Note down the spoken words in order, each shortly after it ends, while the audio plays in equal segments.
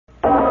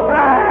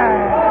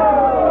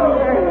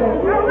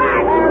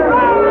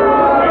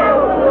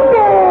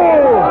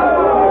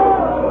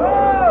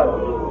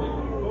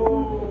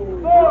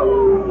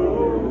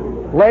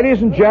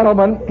Ladies and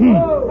gentlemen,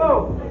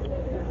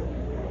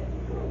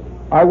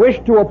 I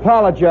wish to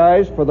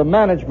apologize for the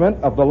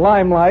management of the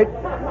Limelight,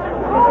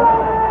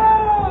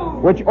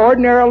 which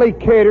ordinarily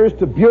caters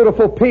to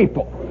beautiful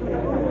people,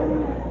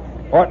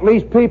 or at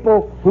least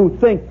people who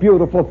think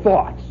beautiful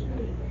thoughts.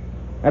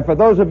 And for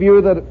those of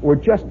you that were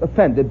just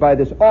offended by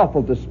this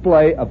awful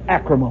display of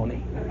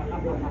acrimony,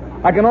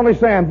 I can only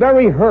say I'm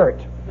very hurt.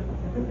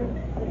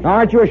 Now,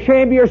 aren't you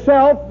ashamed of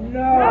yourself?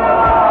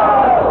 No!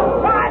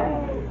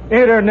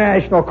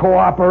 International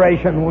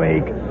Cooperation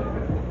Week.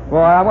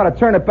 Well, I want to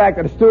turn it back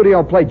to the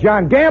studio and play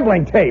John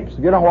Gambling tapes if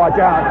you don't watch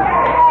out.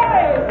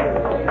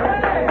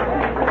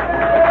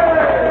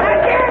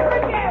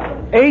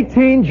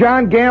 18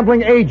 John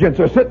Gambling agents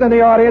are sitting in the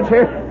audience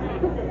here.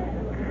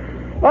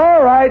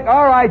 All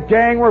right,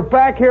 gang. We're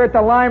back here at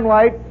the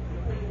Limelight,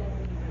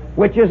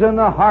 which is in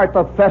the heart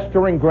of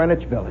festering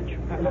Greenwich Village.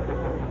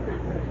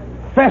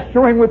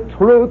 Festering with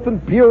truth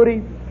and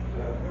beauty,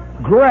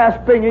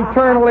 grasping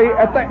eternally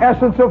at the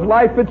essence of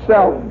life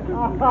itself,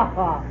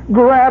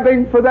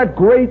 grabbing for that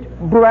great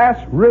brass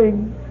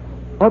ring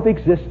of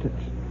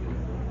existence.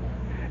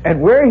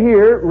 And we're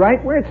here right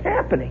where it's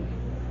happening.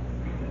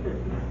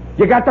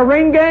 You got the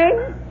ring,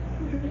 gang?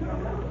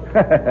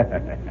 That's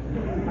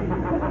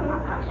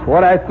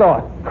what I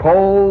thought.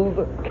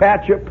 Cold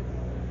ketchup,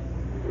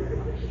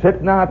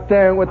 sitting out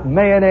there with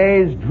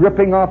mayonnaise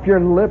dripping off your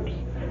lips.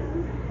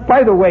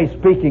 By the way,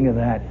 speaking of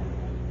that,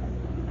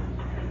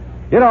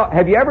 you know,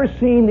 have you ever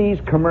seen these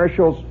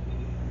commercials?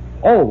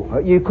 Oh,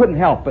 you couldn't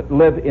help but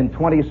live in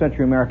 20th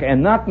century America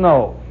and not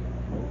know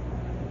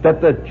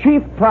that the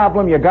chief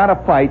problem you got to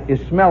fight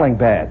is smelling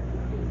bad.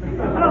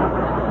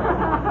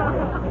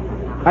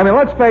 I mean,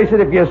 let's face it,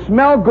 if you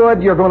smell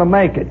good, you're going to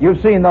make it.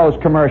 You've seen those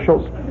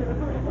commercials.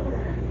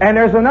 And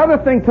there's another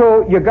thing,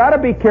 too. You got to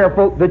be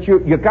careful that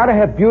you got to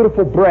have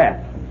beautiful breath.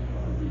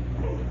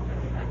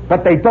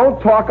 But they don't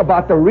talk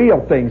about the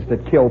real things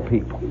that kill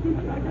people.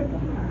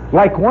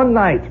 Like one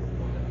night,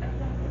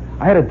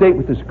 I had a date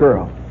with this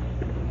girl.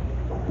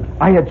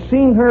 I had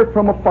seen her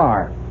from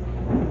afar.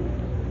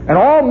 And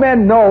all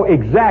men know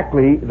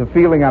exactly the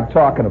feeling I'm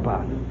talking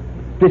about.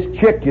 This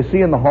chick you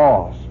see in the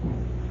halls,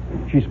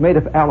 she's made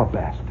of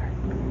alabaster.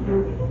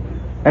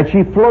 And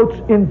she floats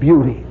in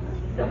beauty.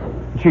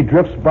 She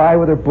drifts by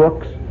with her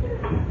books.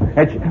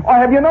 And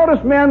have you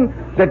noticed, men,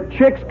 that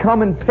chicks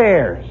come in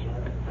pairs?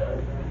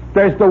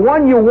 There's the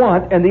one you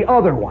want and the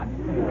other one.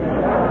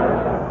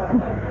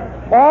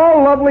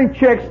 All lovely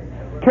chicks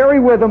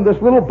carry with them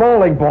this little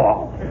bowling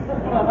ball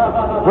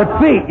with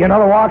feet, you know,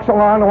 that walks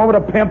along, the one with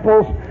the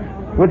pimples,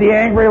 with the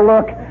angry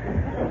look.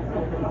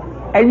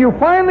 And you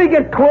finally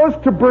get close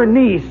to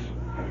Bernice.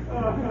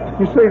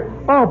 You say,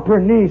 "Oh,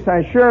 Bernice,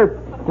 I'm sure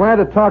glad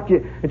to talk to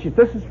you." And she says,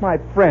 "This is my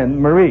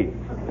friend, Marie.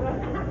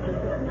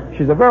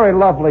 She's a very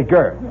lovely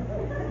girl.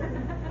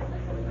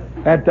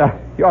 And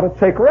you ought to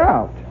take her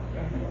out."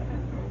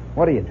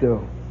 What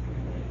do?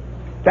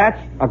 That's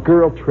a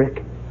girl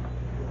trick.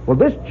 Well,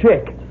 this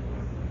chick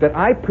that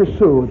I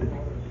pursued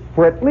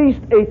for at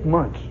least 8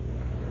 months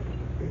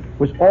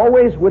was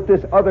always with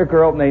this other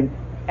girl named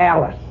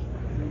Alice.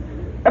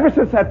 Ever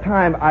since that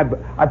time,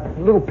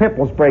 little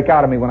pimples break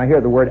out of me when I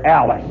hear the word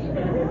Alice.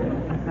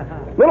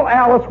 Little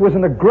Alice was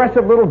an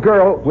aggressive little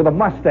girl with a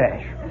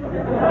mustache.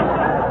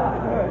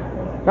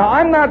 Now,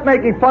 I'm not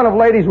making fun of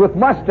ladies with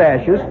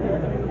mustaches.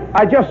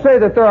 I just say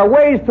that there are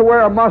ways to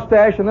wear a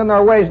mustache and then there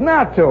are ways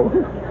not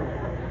to.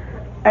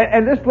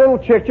 And this little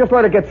chick just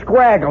let it get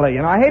scraggly,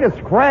 and I hate a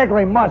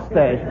scraggly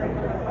mustache.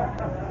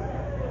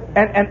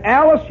 And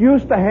Alice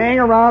used to hang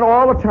around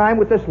all the time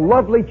with this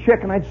lovely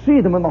chick, and I'd see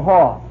them in the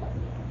hall.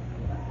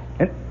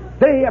 And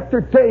day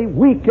after day,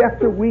 week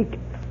after week,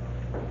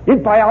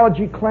 in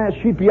biology class,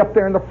 she'd be up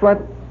there in the front.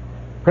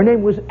 Her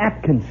name was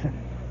Atkinson.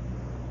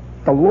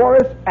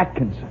 Dolores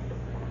Atkinson.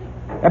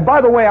 And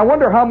by the way, I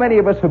wonder how many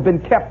of us have been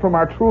kept from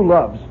our true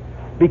loves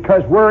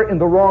because we're in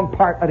the wrong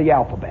part of the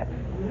alphabet.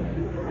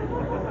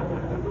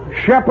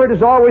 Shepherd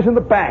is always in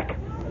the back.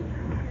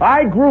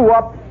 I grew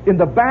up in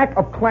the back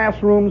of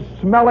classrooms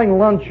smelling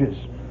lunches.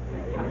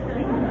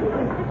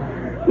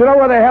 You know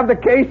where they have the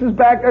cases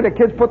back there? The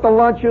kids put the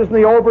lunches and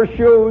the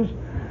overshoes.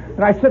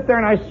 And I sit there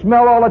and I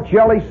smell all the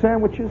jelly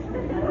sandwiches.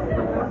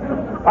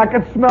 I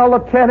can smell the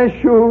tennis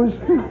shoes.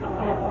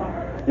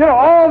 You know,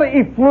 all the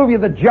effluvia,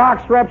 the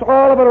jock straps,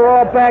 all of it are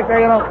all back there,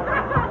 you know.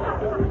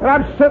 And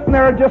I'm sitting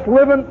there just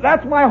living.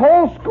 That's my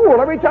whole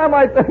school. Every time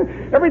I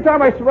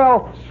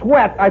smell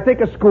sweat, I think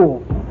of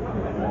school.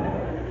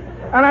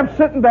 And I'm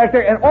sitting back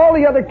there, and all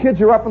the other kids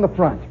are up in the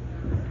front,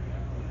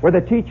 where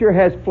the teacher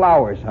has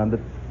flowers on the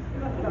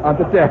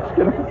desk,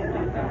 you know.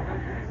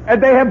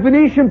 And they have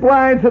Venetian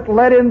blinds that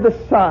let in the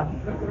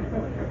sun,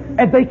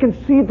 and they can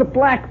see the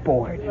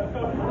blackboard.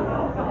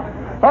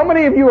 How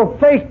many of you have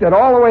faked it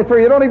all the way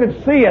through? You don't even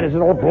see it. It's a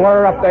little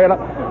blur up there.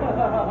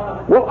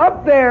 Well,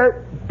 up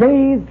there,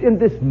 bathed in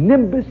this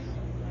nimbus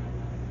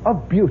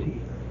of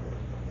beauty,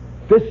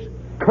 this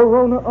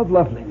corona of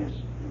loveliness,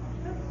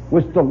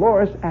 was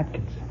Dolores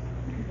Atkinson.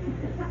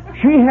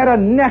 She had a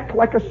neck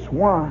like a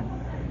swan.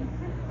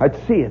 I'd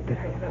see it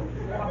there.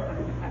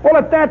 Well,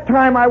 at that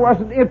time, I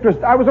wasn't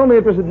interested. I was only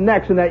interested in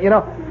necks and that, you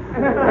know.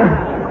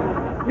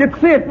 You'd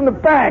see it from the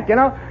back, you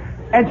know.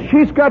 And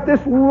she's got this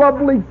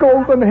lovely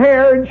golden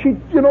hair, and she,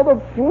 you know, they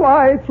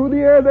fly through the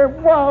air there.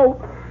 Wow.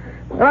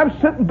 And I'm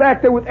sitting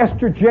back there with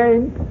Esther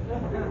Jane,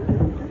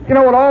 you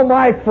know, with all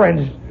my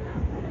friends,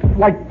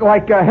 like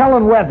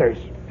Helen Weathers.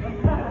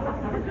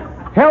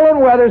 Helen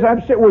Weathers,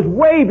 was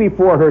way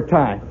before her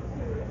time.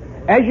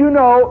 As you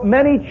know,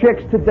 many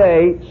chicks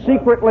today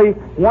secretly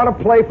want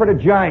to play for the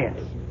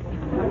Giants.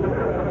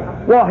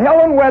 Well,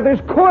 Helen Weathers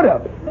could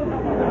have.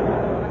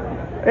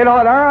 You know,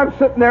 and I'm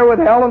sitting there with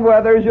Helen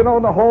Weathers, you know,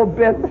 the whole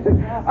bit.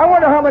 I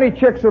wonder how many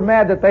chicks are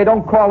mad that they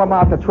don't call them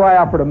out to try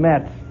out for the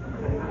Mets.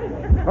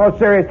 Oh,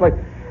 seriously.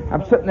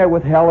 I'm sitting there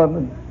with Helen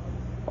and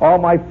all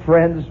my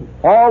friends,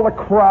 all the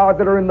crowd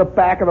that are in the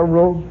back of the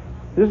room.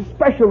 There's a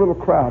special little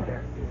crowd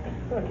there.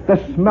 The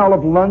smell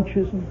of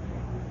lunches and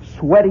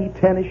sweaty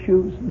tennis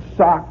shoes and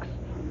socks.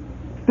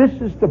 This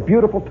is the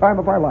beautiful time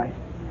of our life.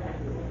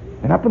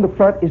 And up in the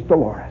front is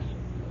Dolores.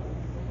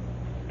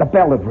 The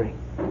bell would ring.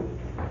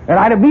 And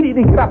I'd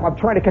immediately get up. I'm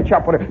trying to catch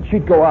up with her.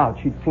 She'd go out.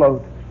 She'd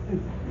float.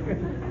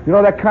 You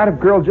know, that kind of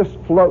girl just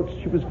floats.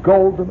 She was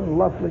golden and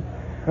lovely.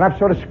 And I'm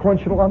sort of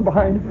scrunching along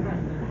behind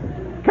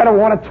her. Kind of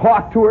want to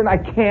talk to her, and I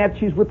can't.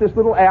 She's with this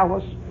little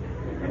Alice.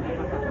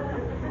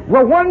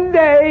 Well, one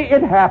day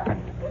it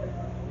happened.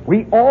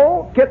 We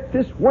all get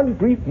this one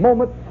brief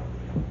moment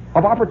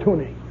of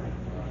opportunity.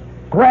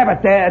 Grab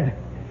it, Dad.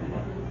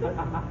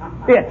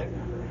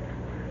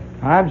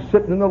 I'm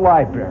sitting in the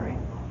library.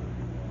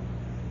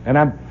 And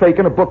I'm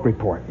faking a book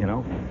report, you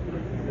know.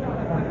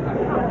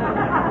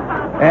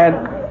 And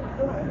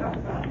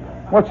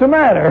what's the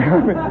matter?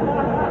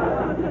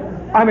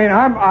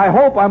 I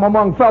hope I'm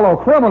among fellow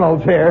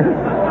criminals here.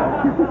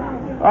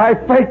 I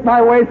faked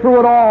my way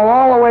through it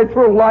all the way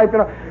through life. You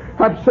know,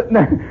 I'm sitting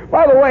there.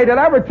 By the way, did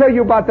I ever tell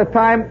you about the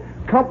time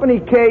Company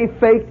K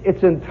faked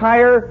its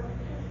entire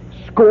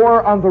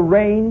score on the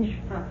range?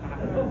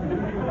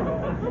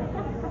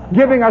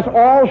 Giving us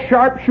all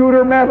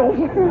sharpshooter medals?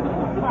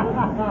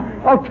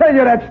 I'll tell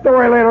you that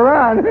story later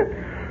on.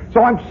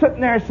 So I'm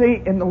sitting there,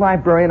 see, in the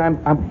library, and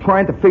I'm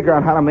trying to figure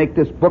out how to make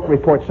this book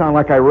report sound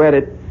like I read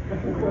it.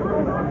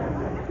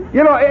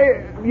 You know,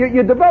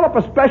 you develop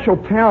a special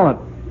talent,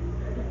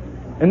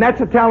 and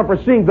that's a talent for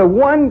seeing the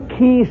one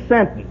key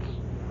sentence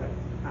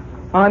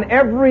on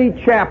every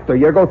chapter.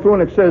 You go through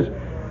and it says,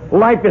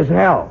 "Life is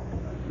hell."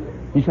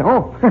 You say,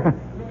 "Oh."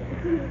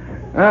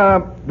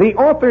 The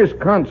author's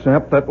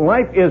concept that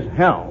life is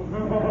hell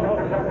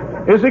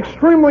is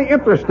extremely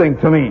interesting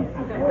to me.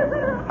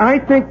 I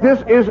think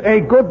this is a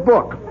good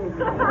book.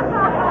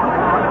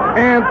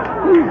 And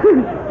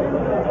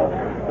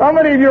how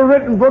many of you have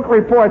written book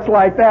reports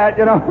like that,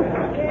 you know?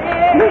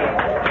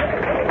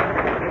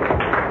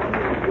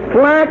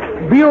 Black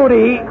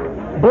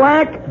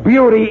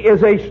Beauty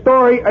is a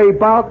story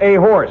about a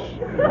horse.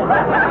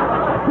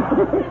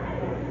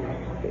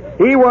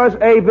 He was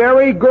a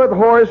very good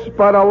horse,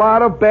 but a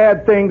lot of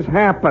bad things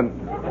happened.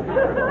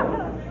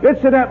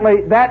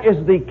 Incidentally, that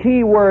is the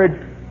key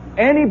word.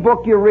 Any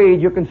book you read,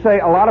 you can say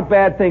a lot of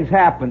bad things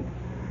happened,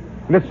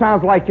 and it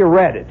sounds like you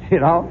read it, you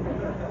know?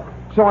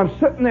 So I'm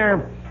sitting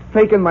there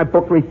faking my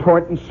book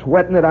report and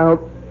sweating it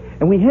out,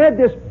 and we had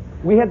this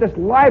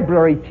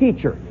library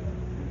teacher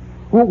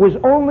who was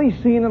only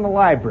seen in the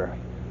library.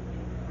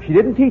 She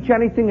didn't teach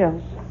anything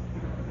else.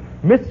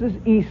 Mrs.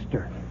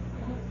 Easter.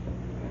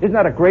 Isn't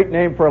that a great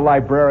name for a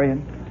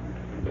librarian?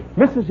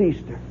 Mrs.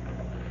 Easter.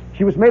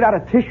 She was made out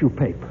of tissue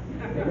paper.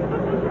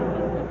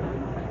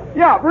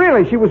 Yeah,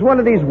 really, she was one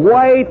of these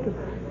white,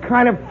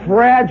 kind of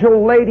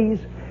fragile ladies,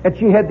 and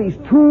she had these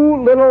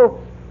two little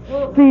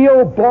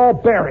steel ball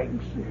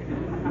bearings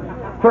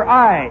for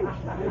eyes.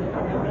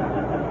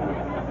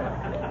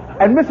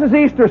 And Mrs.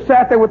 Easter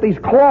sat there with these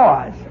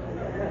claws,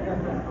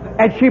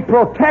 and she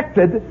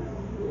protected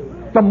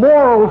the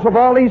morals of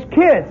all these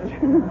kids.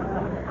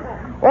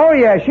 Oh,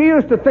 yeah, she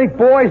used to think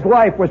boys'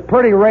 life was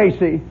pretty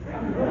racy.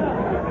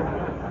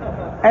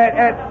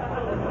 And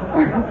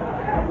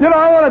you know,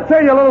 I want to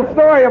tell you a little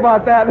story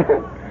about that,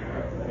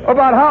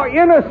 about how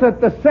innocent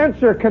the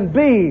censor can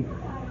be.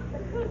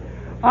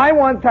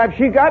 One time,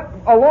 she got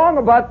along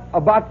about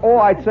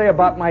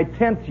my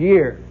 10th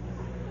year.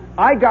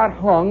 I got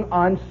hung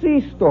on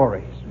sea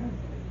stories.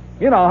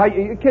 You know, how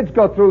kids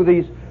go through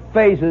these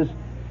phases,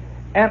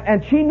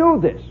 and she knew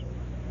this.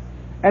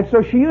 And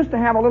so she used to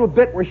have a little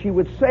bit where she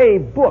would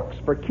save books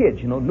for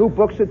kids. You know, new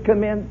books had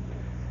come in,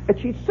 and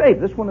she'd save.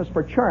 This one is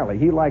for Charlie.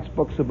 He likes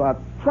books about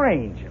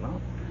trains, you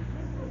know.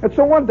 And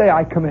so one day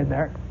I come in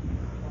there,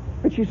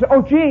 and she said,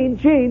 "Oh, Gene,"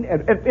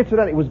 and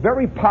incidentally, it was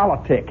very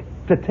politic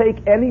to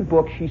take any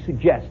book she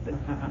suggested. It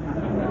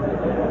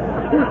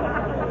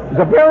was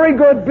a very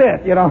good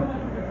bit, you know.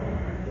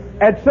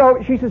 And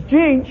so she says,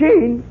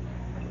 Gene,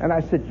 and I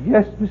said,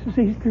 "Yes, Mrs.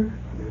 Easter."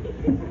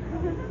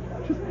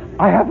 She says,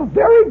 "I have a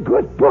very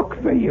good book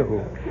for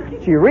you."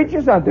 She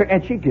reaches under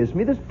and she gives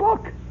me this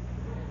book.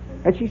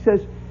 And she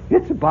says,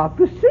 "It's about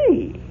the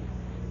sea."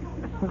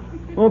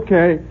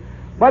 Okay.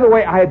 By the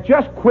way, I had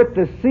just quit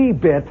the sea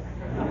bit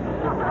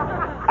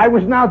I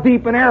was now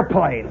deep in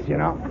airplanes, you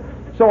know.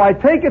 So I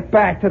take it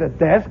back to the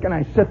desk and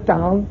I sit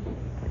down.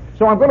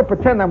 So I'm going to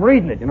pretend I'm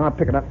reading it, you know. I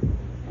pick it up.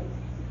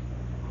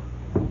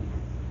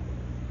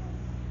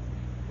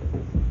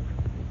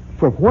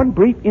 For one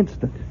brief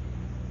instant,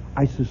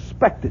 I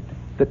suspected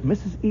that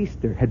Mrs.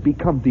 Easter had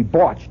become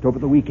debauched over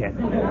the weekend.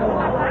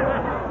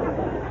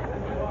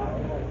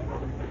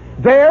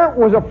 There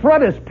was a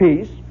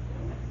frontispiece,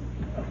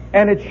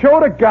 and it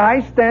showed a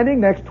guy standing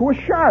next to a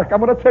shark. I'm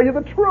going to tell you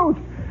the truth.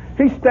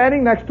 He's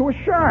standing next to a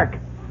shark.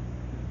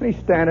 And he's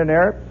standing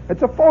there.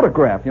 It's a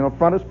photograph, you know,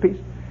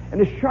 frontispiece.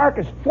 And the shark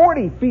is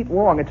 40 feet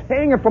long. It's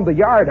hanging from the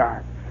yard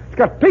arm. It's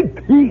got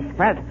big teeth,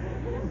 man.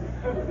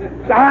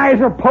 The eyes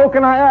are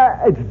poking.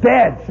 It's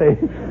dead, see?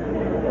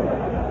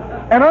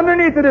 And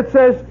underneath it, it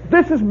says,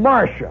 "This is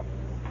Marcia.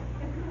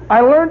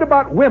 I learned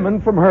about women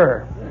from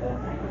her."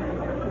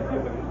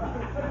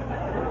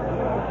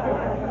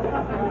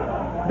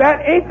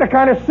 That ain't the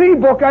kind of sea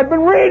book I'd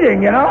been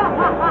reading, you know.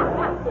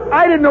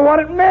 I didn't know what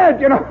it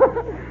meant, you know.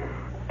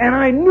 And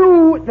I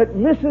knew that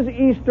Mrs.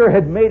 Easter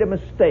had made a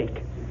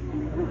mistake.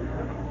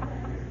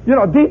 You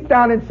know, deep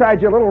down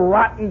inside your little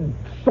rotten,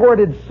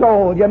 sordid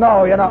soul, you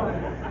know.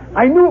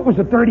 I knew it was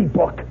a dirty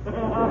book.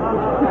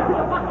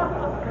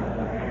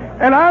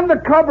 And on the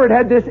cover it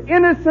had this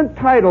innocent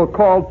title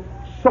called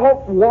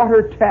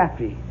Saltwater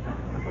Taffy.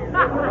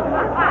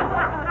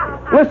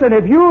 Listen,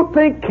 if you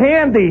think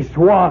candy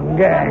swung,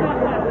 gang,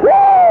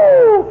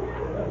 woo!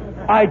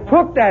 I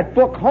took that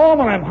book home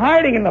and I'm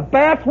hiding in the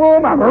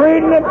bathroom. I'm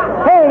reading it.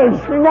 Holy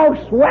smoke,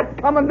 sweat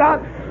coming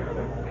down.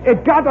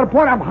 It got to the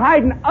point I'm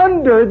hiding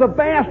under the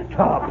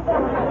bathtub.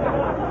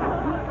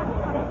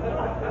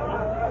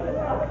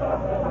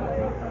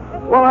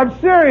 Well, I'm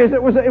serious.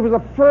 It was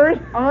the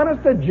first,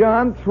 honest to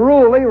John,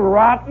 truly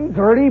rotten,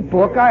 dirty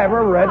book I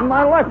ever read in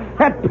my life.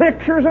 Had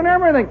pictures and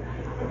everything.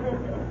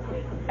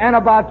 And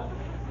about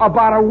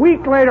a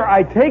week later,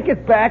 I take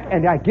it back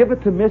and I give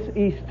it to Miss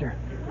Easter.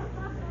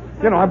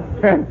 You know, I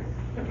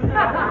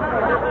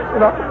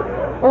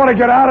want to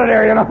get out of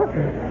there, you know.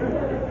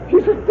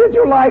 She said, "Did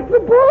you like the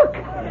book?"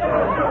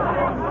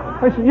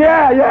 I said,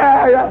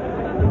 Yeah.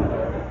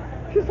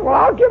 She said, "Well,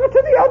 I'll give it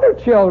to the other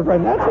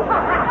children." That's it.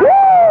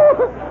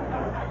 Woo!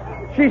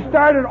 She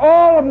started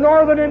all of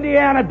northern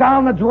Indiana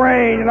down the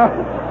drain, you know.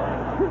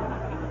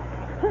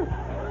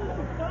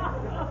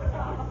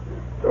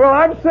 Well,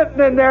 I'm sitting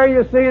in there,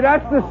 you see,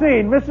 that's the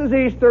scene. Mrs.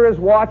 Easter is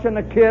watching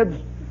the kids,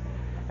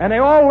 and they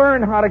all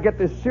learn how to get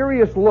this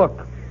serious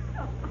look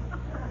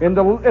in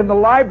the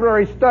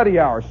library study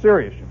hour,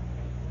 serious.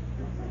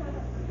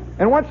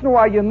 And once in a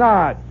while you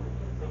nod.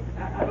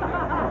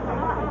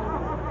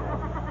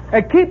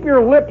 And keep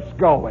your lips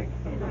going.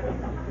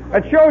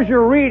 It shows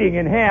you're reading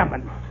in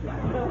Hammond.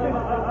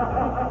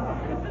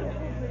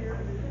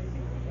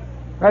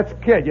 That's a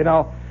kid, you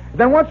know.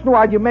 Then once in a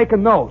while you make a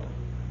note.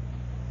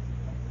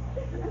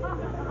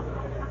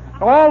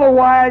 All the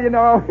while, you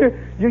know,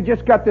 you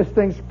just got this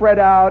thing spread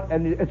out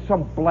and it's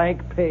some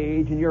blank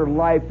page and your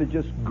life is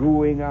just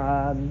going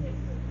on.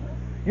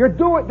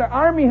 The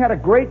Army had a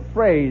great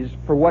phrase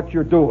for what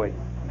you're doing.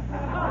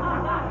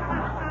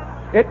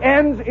 It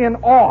ends in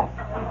off.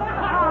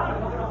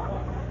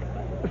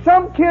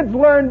 Some kids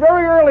learn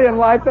very early in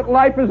life that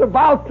life is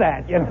about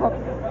that, you know.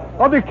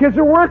 Other kids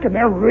are working.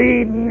 They're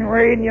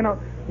reading, you know.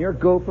 You're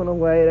goofing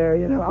away there,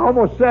 you know. I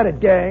almost said it,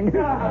 gang.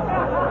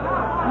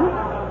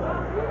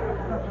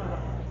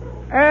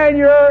 And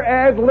you're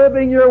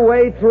ad-libbing your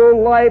way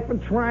through life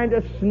and trying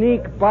to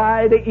sneak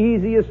by the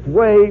easiest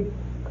way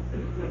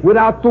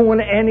without doing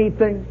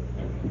anything.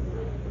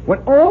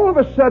 When all of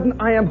a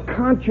sudden I am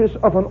conscious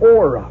of an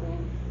aura.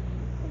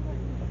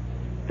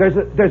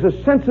 There's a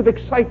sense of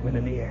excitement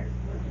in the air.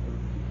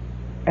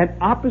 And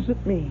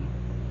opposite me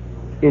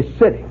is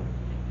sitting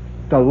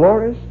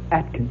Dolores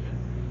Atkinson.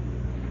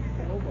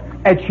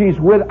 And she's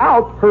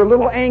without her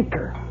little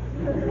anchor.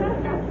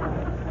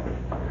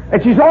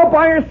 And she's all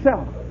by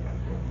herself.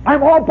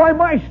 I'm all by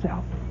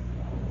myself.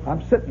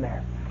 I'm sitting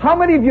there. How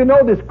many of you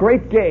know this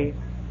great game?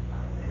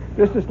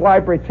 This is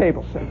library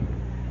table setting.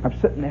 I'm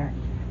sitting there,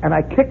 and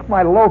I kick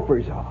my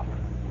loafers off.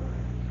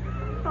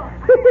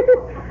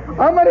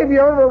 How many of you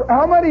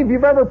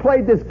have ever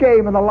played this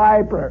game in the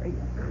library?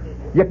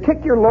 You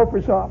kick your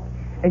loafers off,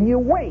 and you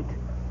wait.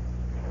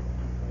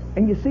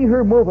 And you see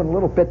her moving a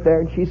little bit there,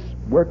 and she's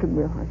working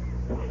real hard.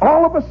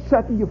 All of a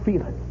sudden, you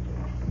feel it.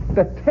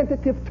 The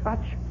tentative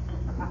touch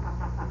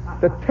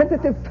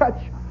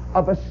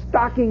of a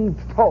stockinged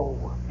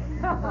toe.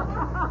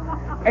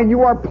 And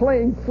you are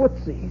playing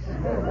footsies.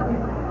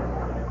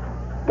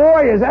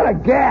 Boy, is that a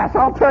gas,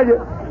 I'll tell you.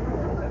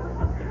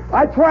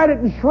 I tried it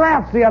in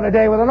Shramps the other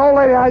day with an old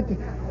lady.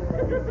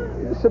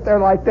 You sit there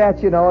like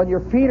that, you know, and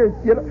your feet are,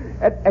 you know,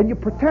 and you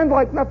pretend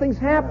like nothing's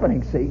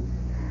happening, see?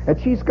 And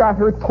she's got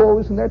her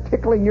toes, and they're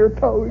tickling your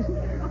toes.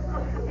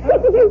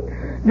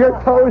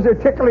 Your toes are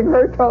tickling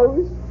her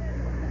toes.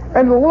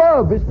 And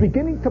love is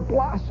beginning to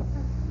blossom.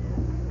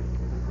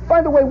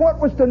 By the way, what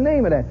was the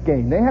name of that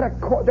game? They had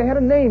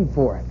a name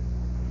for it.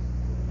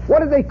 What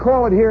did they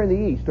call it here in the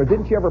East? Or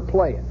didn't you ever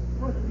play it?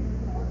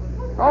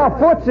 Oh,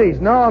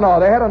 Footsies. No,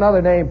 they had another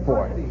name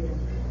for it.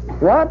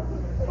 What?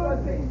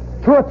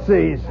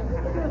 Tootsies.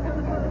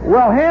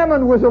 Well,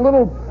 Hammond was a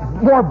little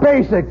more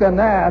basic than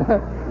that.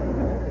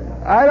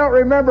 I don't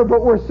remember,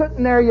 but we're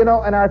sitting there,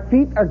 and our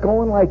feet are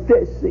going like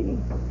this, see?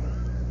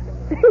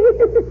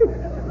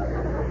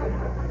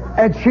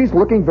 And she's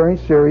looking very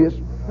serious.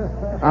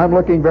 I'm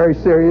looking very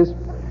serious.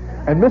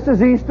 And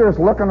Mrs. Easter's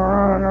looking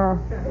around.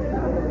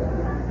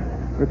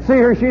 You see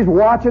her, she's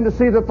watching to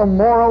see that the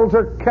morals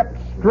are kept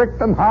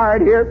strict and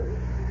hard here.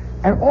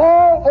 And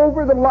all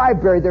over the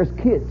library, there's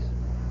kids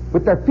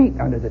with their feet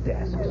under the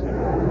desks.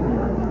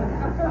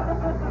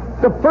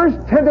 The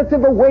first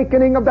tentative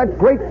awakening of that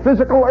great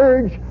physical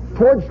urge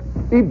towards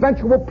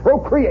eventual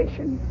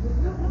procreation.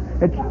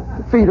 And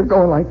the feet are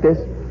going like this.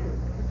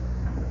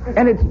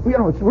 And it's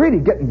really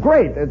getting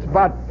great. It's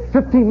about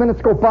 15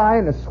 minutes go by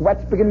and the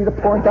sweat's beginning to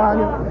pour down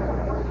you.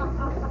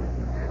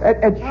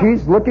 And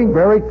she's looking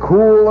very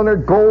cool and her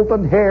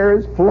golden hair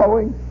is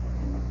flowing.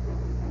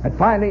 And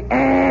finally,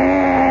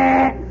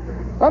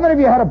 how many of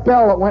you had a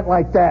bell that went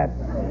like that?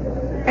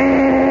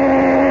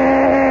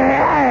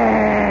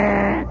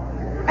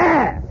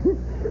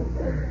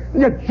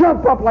 You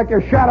jump up like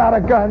you're shot out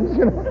of guns,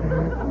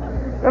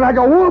 And I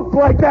go whoop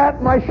like that,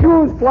 and my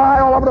shoes fly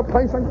all over the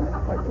place.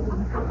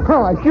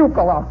 My shoe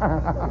fell off.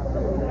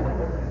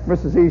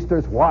 Mrs.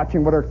 Easter's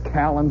watching with her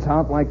talons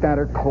out like that,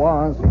 her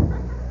claws.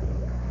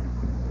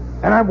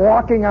 And I'm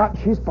walking out,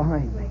 and she's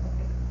behind me.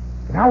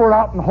 Now we're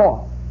out in the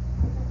hall.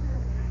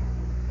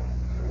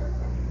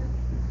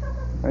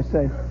 I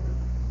say,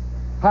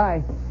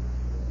 hi.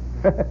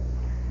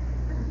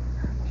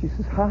 She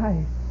says,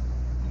 hi.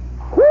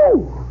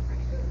 Whoo!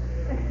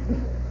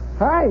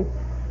 Hi.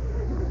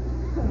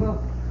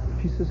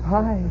 She says,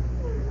 hi.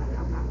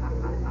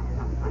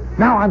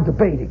 Now I'm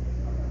debating.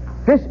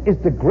 This is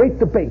the great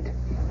debate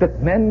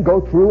that men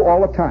go through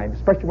all the time,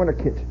 especially when they're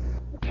kids.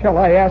 Shall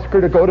I ask her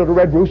to go to the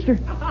Red Rooster?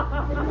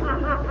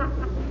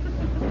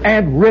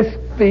 And risk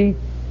the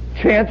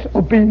chance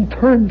of being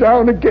turned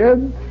down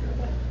again?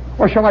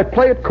 Or shall I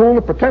play it cool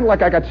and pretend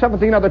like I got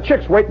 17 other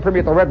chicks waiting for me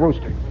at the Red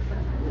Rooster?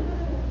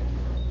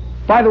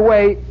 By the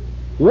way,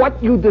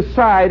 what you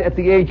decide at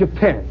the age of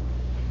 10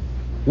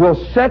 will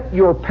set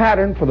your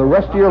pattern for the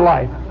rest of your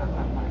life.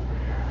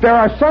 There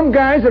are some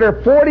guys that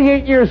are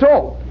 48 years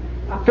old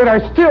that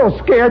are still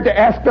scared to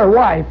ask their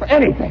wife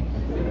anything.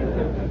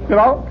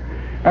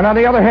 And on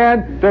the other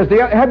hand,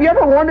 have you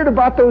ever wondered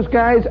about those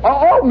guys?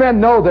 All men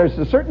know there's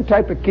a certain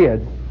type of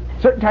kid,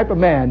 certain type of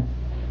man,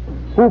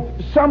 who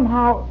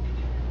somehow,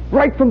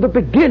 right from the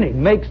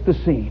beginning, makes the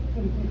scene.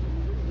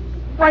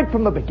 Right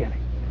from the beginning.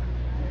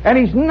 And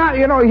he's not,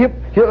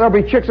 there'll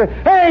be chicks say,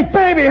 hey,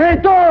 baby, hey,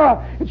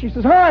 Dora. And she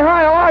says, hi,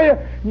 how are you?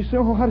 And you say,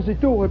 oh, how does he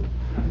do it?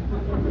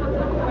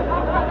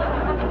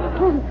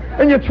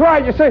 And you try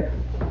it, you say,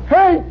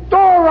 hey,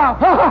 Dora,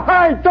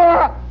 hi,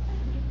 Dora.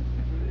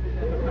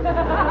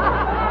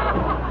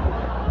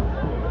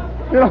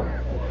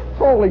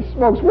 Holy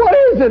smokes, what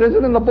is it? Is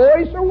it in the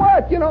voice or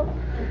what,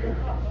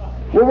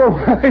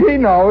 Well, he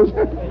knows.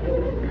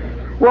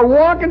 We're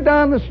walking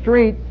down the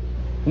street.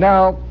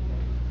 Now,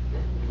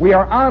 we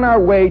are on our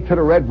way to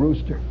the Red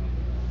Rooster.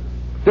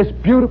 This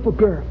beautiful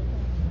girl,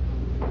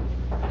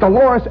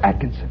 Dolores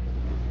Atkinson.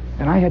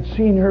 And I had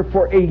seen her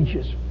for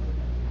ages.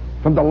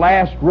 From the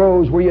last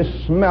rows where you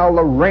smell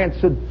the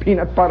rancid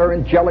peanut butter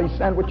and jelly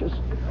sandwiches.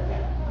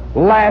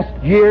 Last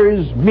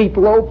year's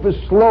meatloaf is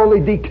slowly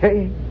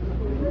decaying.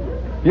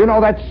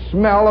 That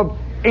smell of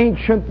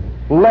ancient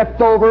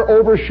leftover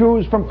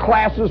overshoes from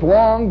classes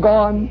long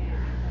gone.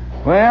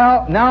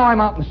 Well, now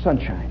I'm out in the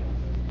sunshine.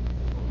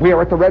 We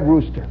are at the Red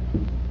Rooster.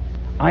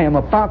 I am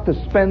about to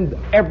spend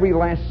every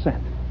last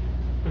cent.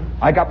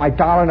 I got my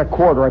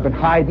 $1.25 I've been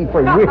hiding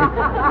for weeks.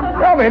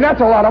 I mean,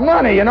 that's a lot of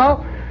money,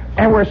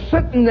 And we're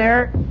sitting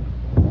there,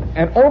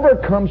 and over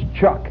comes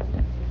Chuck.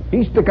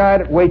 He's the guy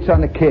that waits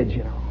on the kids,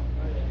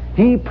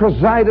 He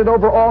presided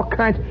over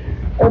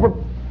over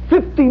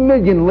 50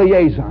 million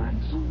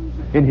liaisons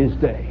in his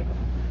day.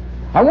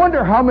 I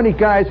wonder how many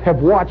guys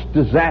have watched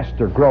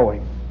disaster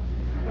growing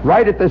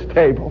right at this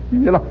table,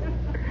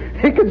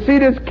 He could see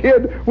this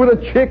kid with a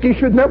chick he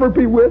should never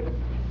be with.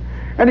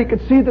 And he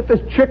could see that this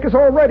chick is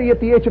already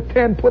at the age of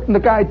 10 putting the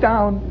guy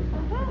down.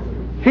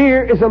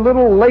 Here is a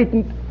little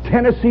latent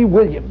Tennessee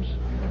Williams.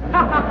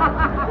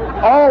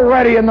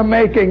 Already in the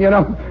making, And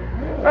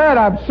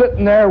I'm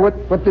sitting there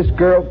with this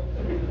girl.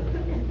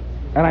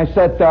 And I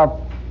said, I'll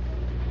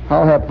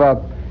have a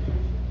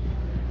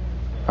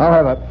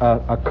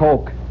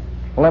Coke,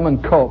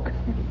 lemon Coke.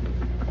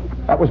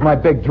 That was my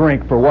big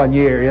drink for 1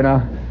 year, I'll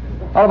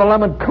have a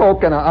lemon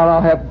Coke and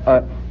I'll have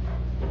a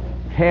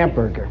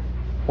hamburger.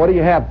 What do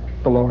you have,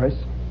 Dolores?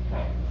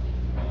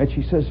 And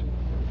she says,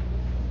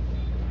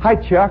 hi,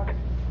 Chuck.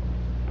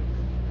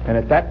 And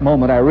at that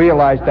moment I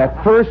realized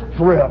that first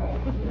thrill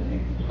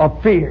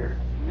of fear.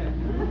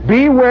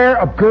 Beware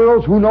of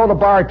girls who know the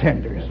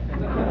bartenders.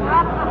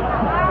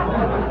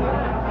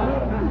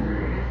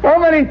 How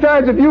many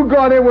times have you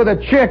gone in with a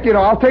chick,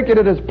 I'll take you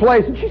to this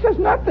place, and she says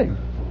nothing.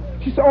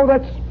 She says, oh,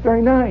 that's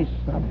very nice.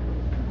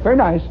 Very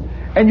nice.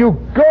 And you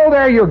go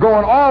there, you're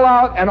going all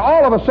out, and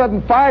all of a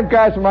sudden 5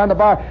 guys from around the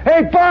bar,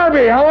 "Hey,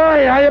 Barbie, how are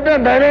you? How you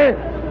been, baby?"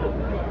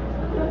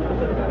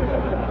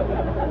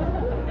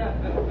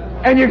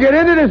 And you get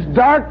into this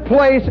dark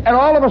place, and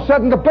all of a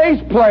sudden the bass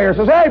player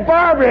says, "Hey,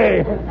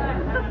 Barbie!"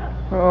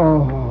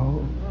 Oh.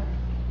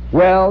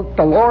 Well,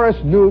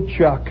 Dolores knew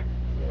Chuck.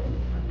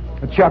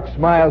 And Chuck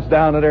smiles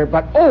down at her,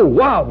 but oh,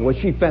 wow, was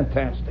she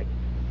fantastic.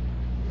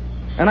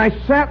 And I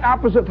sat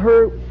opposite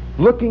her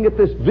looking at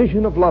this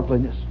vision of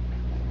loveliness.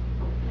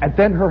 And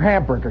then her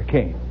hamburger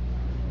came.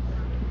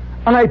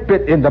 And I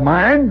bit into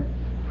mine.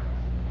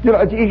 You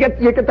know, you get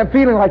the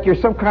feeling like you're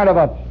some kind of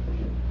a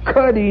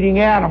cud-eating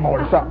animal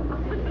or something.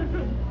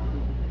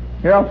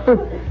 You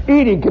know,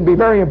 eating can be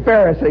very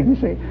embarrassing, you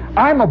see.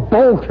 I'm a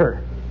bolter.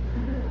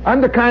 I'm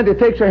the kind that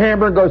takes a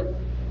hamburger and goes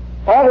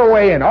all the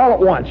way in, all at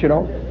once, you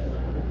know.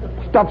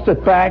 Stuffs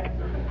it back.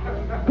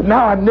 But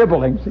now I'm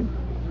nibbling, see.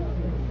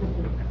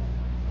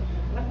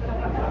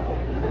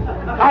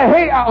 I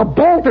hate a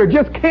bolter,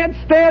 just can't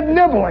stand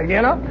nibbling,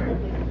 you know.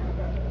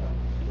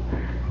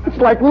 It's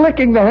like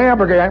licking the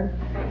hamburger.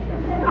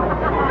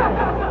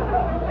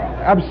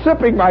 I'm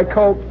sipping my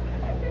Coke.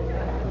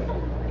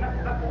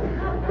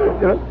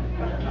 You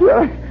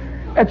know?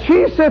 And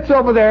she sits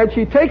over there and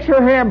she takes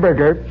her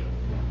hamburger,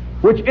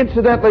 which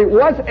incidentally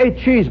was a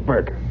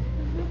cheeseburger,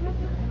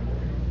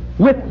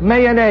 with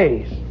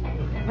mayonnaise.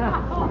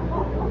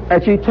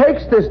 And she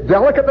takes this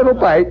delicate little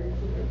bite,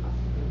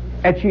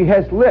 and she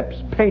has lips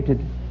painted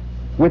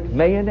with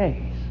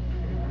mayonnaise.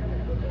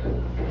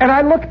 And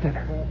I looked at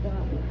her,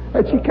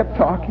 and she kept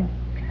talking.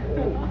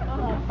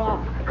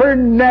 Her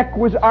neck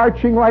was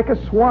arching like a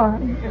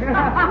swan.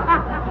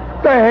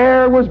 The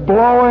hair was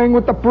blowing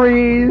with the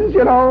breeze,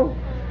 you know.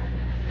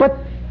 But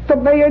the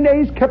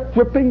mayonnaise kept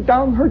dripping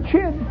down her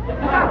chin.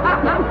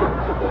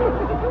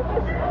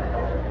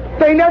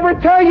 They never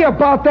tell you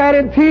about that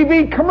in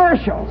TV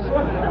commercials.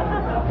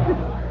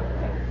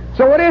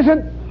 So it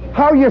isn't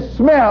how you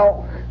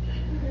smell.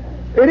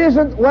 It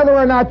isn't whether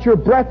or not your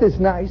breath is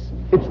nice.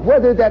 It's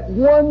whether that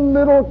one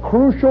little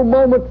crucial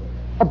moment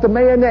of the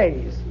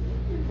mayonnaise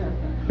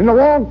in the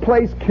wrong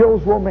place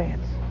kills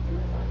romance.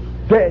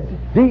 Dead.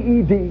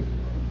 D-E-D.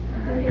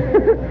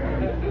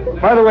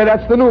 By the way,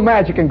 that's the new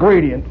magic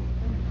ingredient.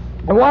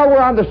 And while we're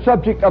on the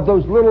subject of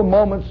those little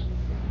moments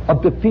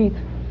of defeat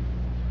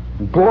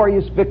and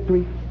glorious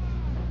victory,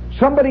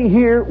 somebody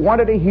here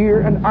wanted to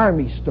hear an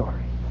army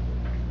story.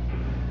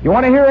 You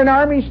want to hear an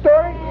army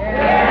story?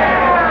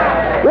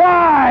 Yeah!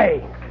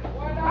 Why?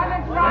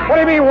 What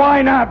do you mean,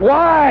 why not?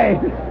 Why?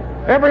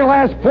 Every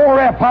last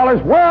 4F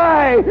hollers,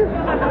 why?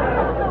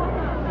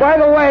 By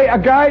the way, a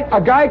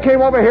guy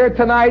came over here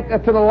tonight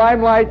to the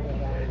Limelight,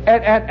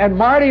 and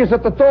Marty is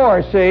at the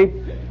door, see?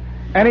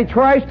 And he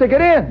tries to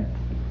get in.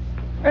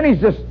 And he's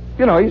just,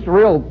 you know, he's a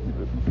real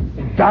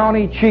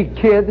downy-cheeked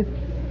kid.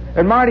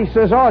 And Marty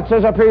says, "Oh, it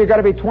says up here you got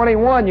to be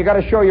 21. You got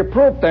to show your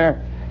proof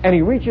there." And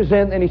he reaches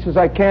in and he says,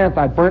 "I can't.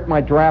 I burnt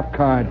my draft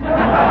card."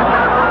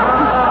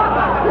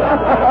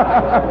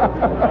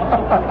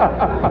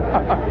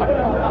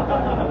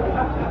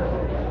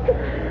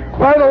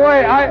 By the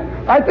way,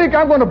 I think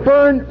I'm going to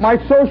burn my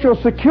Social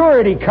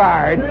Security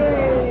card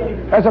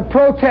as a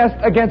protest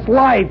against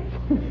life.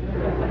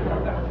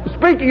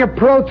 Speaking of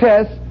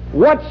protests,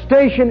 what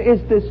station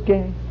is this,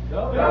 gang?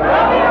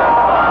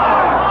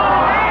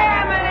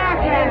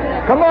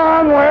 Come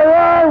on, where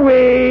are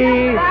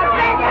we?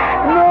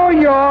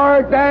 New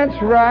York,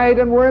 that's right,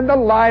 and we're in the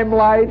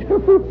Limelight.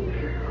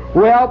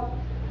 Well,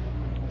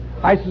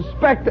 I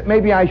suspect that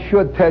maybe I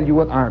should tell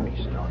you an army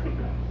story.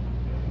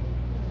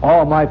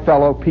 All my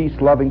fellow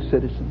peace-loving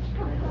citizens.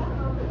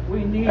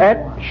 We need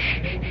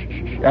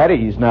at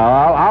ease now.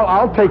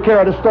 I'll take care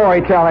of the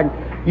storytelling.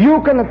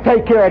 You can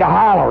take care of the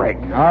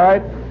hollering, all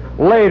right?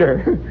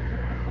 Later.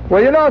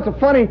 Well, you know, it's a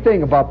funny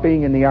thing about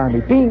being in the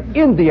Army. Being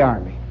in the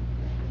Army.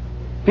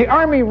 The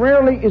Army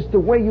rarely is the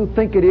way you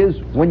think it is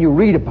when you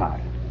read about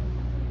it,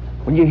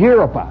 when you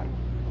hear about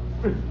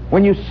it,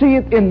 when you see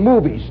it in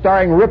movies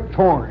starring Rip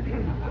Torn,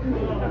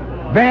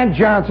 Van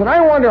Johnson.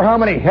 I wonder how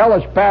many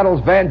hellish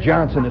battles Van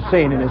Johnson has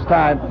seen in his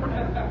time.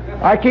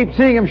 I keep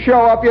seeing him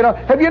show up, you know.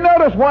 Have you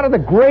noticed one of the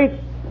great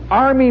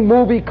Army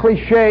movie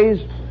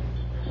cliches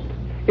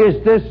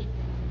is this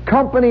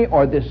company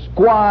or this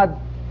squad,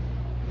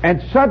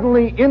 and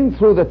suddenly in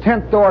through the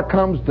tent door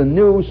comes the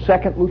new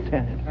second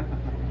lieutenant.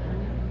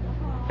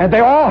 And they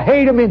all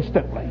hate him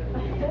instantly.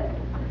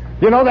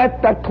 You know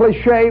that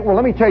cliche? Well,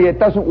 let me tell you, it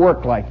doesn't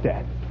work like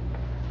that.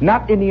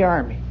 Not in the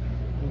Army.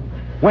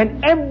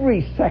 When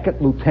every second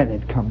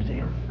lieutenant comes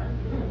in,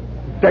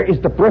 there is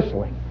the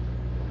bristling.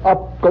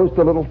 Up goes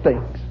the little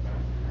things.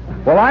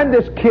 Well, I'm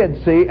this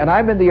kid, see, and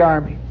I'm in the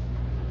Army.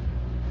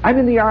 I'm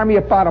in the Army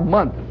about a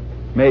month,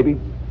 maybe,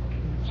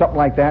 something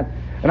like that.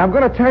 And I'm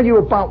going to tell you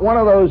about one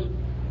of those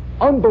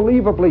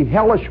unbelievably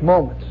hellish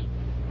moments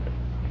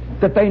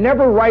that they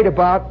never write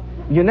about,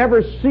 you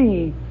never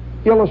see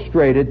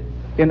illustrated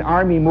in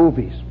Army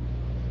movies.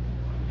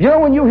 You know,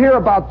 when you hear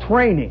about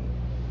training,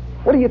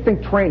 what do you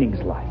think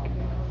training's like?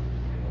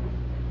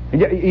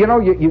 And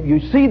you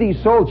see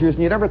these soldiers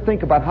and you never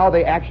think about how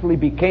they actually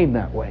became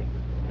that way.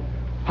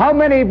 How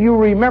many of you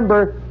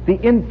remember the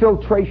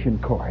infiltration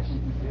course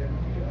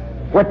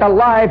with the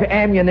live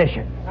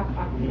ammunition?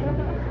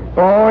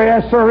 Oh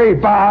yes, sirree,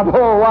 Bob.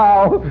 Oh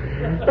wow.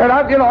 And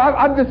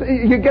I'm just,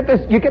 you get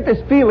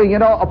this feeling,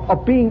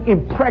 of being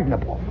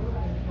impregnable.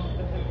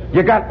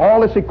 You got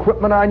all this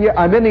equipment on you.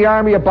 I'm in the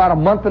Army about a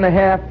month and a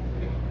half,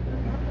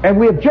 and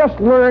we have just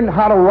learned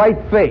how to write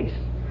face.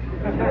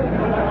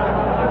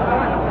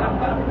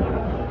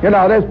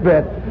 This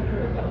bit.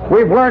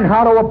 We've learned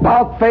how to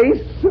about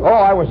face. Oh,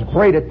 I was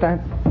great at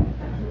that.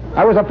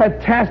 I was a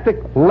fantastic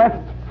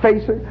left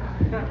facer.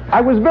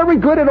 I was very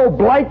good at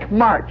oblique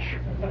march.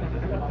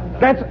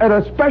 That's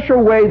a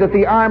special way that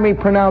the Army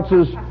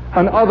pronounces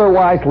an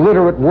otherwise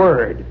literate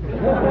word.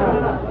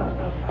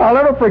 I'll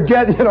never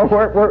forget,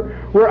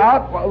 we're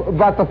out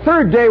about the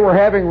third day we're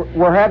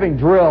having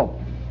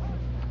drill.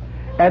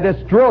 And this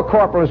drill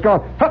corporal is going,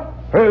 hup,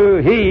 hoo,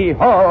 hee,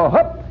 ho,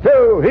 hup,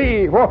 hoo,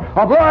 hee, ho,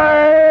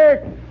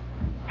 oblique,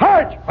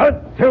 march,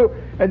 hup, hoo.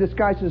 And this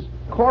guy says,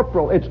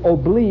 Corporal, it's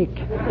oblique.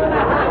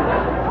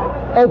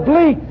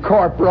 Oblique,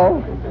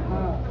 Corporal.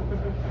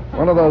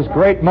 One of those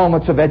great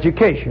moments of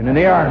education in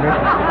the Army.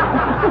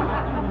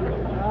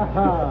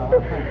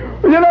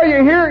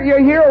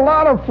 You hear a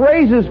lot of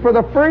phrases for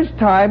the first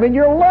time in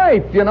your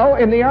life,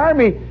 in the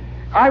Army.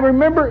 I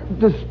remember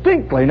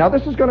distinctly, now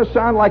this is going to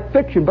sound like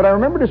fiction, but I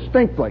remember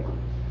distinctly.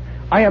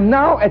 I am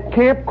now at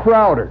Camp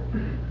Crowder.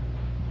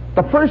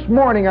 The first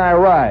morning I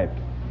arrived,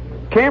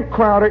 Camp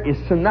Crowder is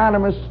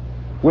synonymous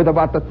with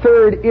about the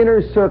third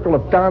inner circle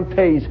of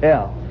Dante's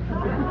hell.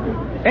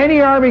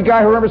 Any Army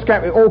guy who remembers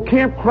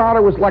Camp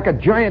Crowder was like a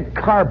giant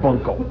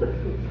carbuncle.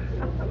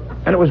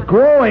 And it was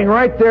growing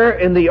right there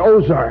in the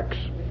Ozarks.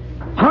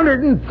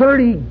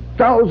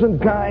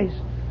 130,000 guys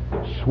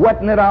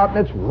sweating it out,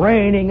 and it's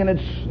raining and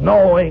it's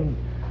snowing.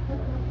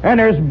 And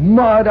there's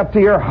mud up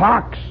to your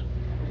hocks.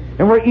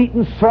 And we're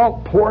eating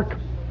salt pork.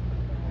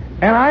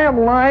 And I am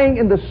lying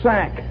in the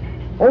sack.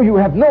 Oh, you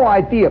have no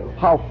idea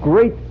how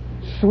great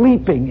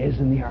sleeping is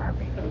in the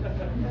Army.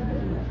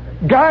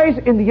 Guys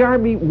in the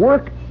Army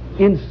work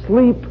in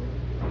sleep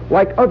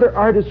like other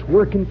artists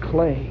work in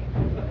clay.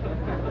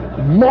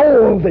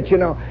 Mold it,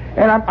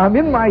 And I'm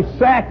in my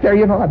sack there,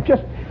 I'm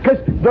just, because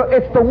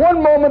it's the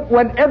one moment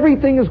when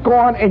everything is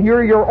gone and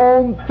you're your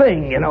own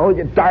thing,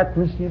 your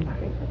darkness,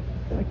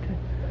 like that,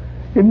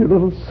 in your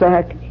little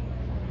sack.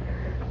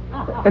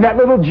 And that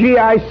little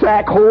GI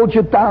sack holds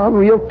you down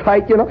real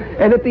tight,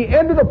 And at the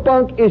end of the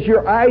bunk is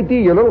your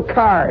ID, your little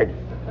card.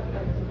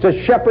 It says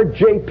Shepherd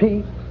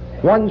JP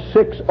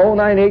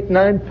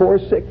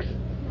 1609896.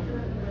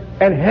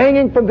 And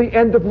hanging from the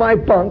end of my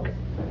bunk,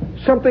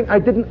 something I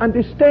didn't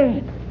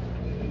understand.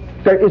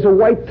 There is a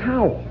white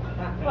towel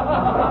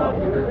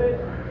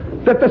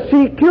that the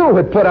CQ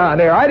had put on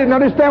there. I didn't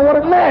understand what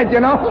it meant,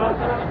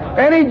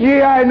 Any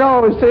GI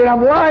knows, see,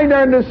 I'm lying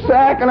there in this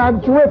sack and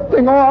I'm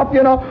drifting off,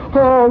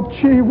 Oh,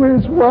 gee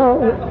whiz, wow.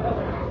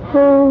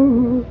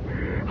 Oh,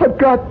 I've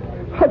got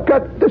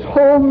this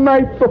whole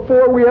night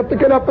before we have to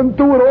get up and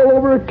do it all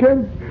over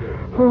again.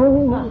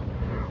 Oh,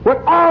 when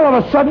all of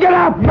a sudden, get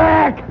up,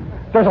 Mac!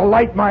 There's a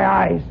light in my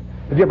eyes.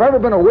 If you've ever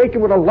been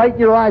awakened with a light in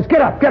your eyes, get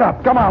up,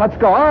 come on, let's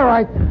go. All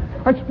right.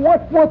 I said,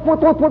 what?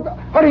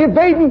 Are you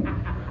invading?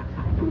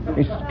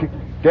 He said,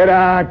 get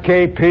on,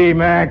 KP,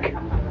 Mac.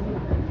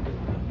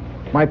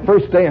 My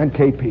first day on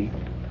KP.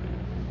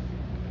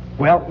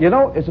 Well,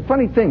 it's a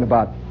funny thing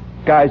about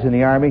guys in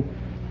the Army.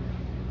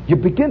 You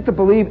begin to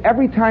believe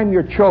every time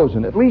you're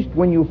chosen, at least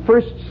when you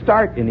first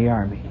start in the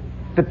Army,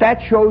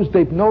 that shows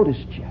they've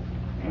noticed you.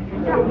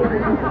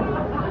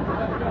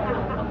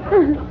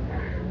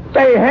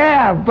 They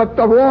have, but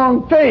the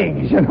wrong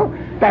things,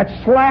 That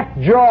slack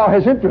jaw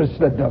has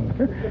interested them.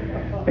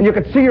 And you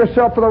could see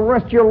yourself for the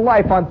rest of your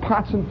life on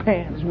pots and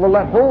pans. Well,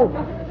 that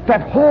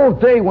whole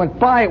day went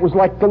by. It was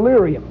like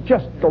delirium.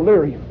 Just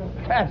delirium.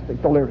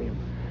 Fantastic delirium.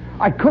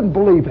 I couldn't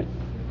believe it.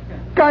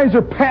 Guys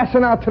are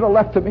passing out to the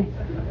left of me.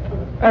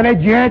 And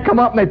they'd yank him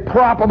up and they'd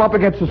prop him up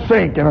against the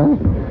sink,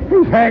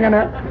 He's hanging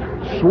there,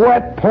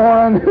 sweat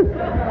pouring.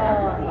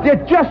 You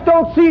just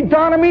don't see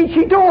Don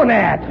Amici doing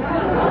that.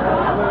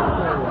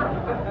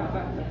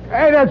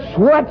 And that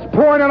sweat's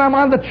pouring and I'm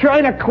on the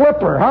China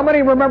Clipper. How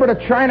many remember the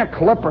China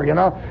Clipper,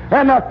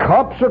 And the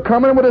cups are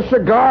coming with the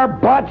cigar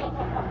butts.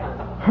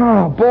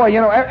 Oh, boy,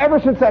 ever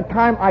since that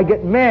time I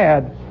get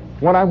mad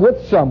when I'm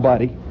with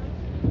somebody,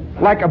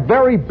 like a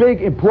very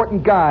big,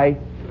 important guy,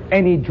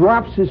 and he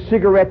drops his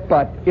cigarette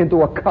butt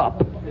into a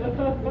cup.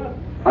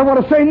 I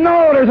want to say,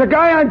 no, there's a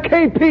guy on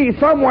KP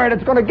somewhere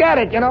that's going to get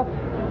it,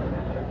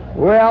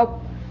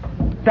 Well,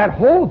 that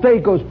whole day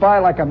goes by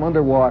like I'm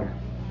underwater.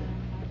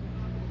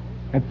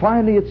 And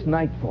finally it's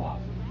nightfall.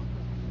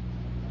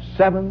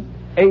 7,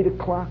 8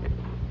 o'clock.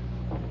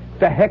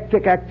 The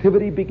hectic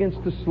activity begins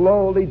to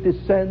slowly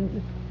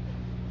descend.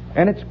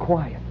 And it's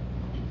quiet.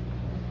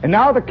 And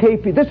now the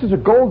KP, this is a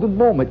golden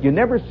moment. You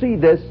never see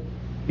this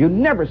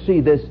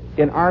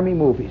in Army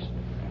movies.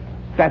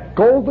 That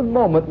golden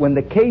moment when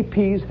the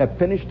KPs have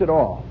finished it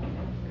all.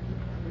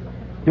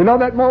 You know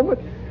that moment?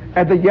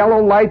 And the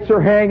yellow lights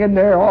are hanging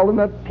there, all in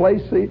that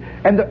place. See?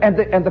 And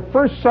the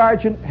first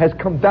sergeant has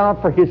come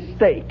down for his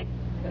steak.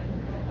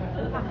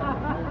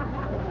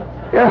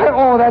 Yeah,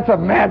 oh, that's a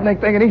maddening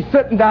thing. And he's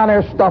sitting down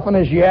there stuffing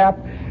his yap,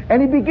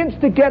 and he begins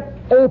to get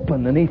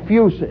open and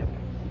effusive.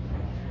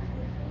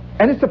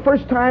 And it's the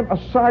first time a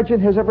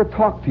sergeant has ever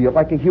talked to you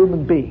like a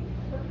human being.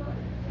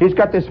 He's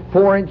got this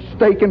 4-inch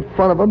steak in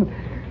front of him,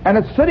 and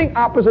it's sitting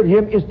opposite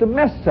him is the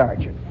mess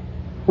sergeant,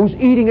 who's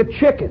eating a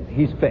chicken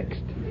he's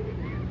fixed.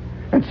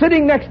 And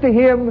sitting next to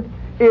him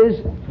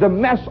is the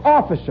mess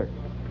officer.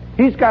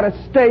 He's got a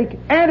steak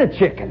and a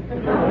chicken.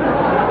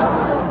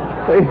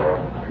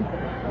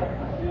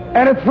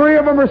 And the three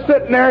of them are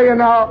sitting there, you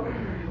know.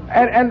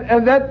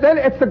 And then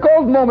it's the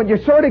gold moment. You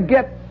sort of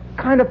get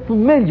kind of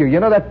familiar. You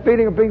know that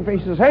feeling of being. He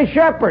says, "Hey,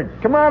 Shepherd,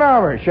 come on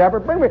over,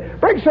 Shepherd.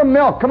 Bring some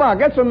milk. Come on,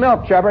 get some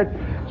milk, Shepherd."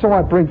 So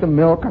I bring the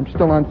milk. I'm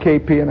still on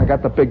KP, and I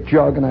got the big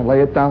jug, and I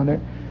lay it down there.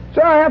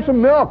 So I have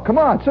some milk. Come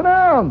on, sit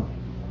down.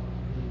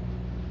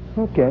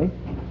 Okay.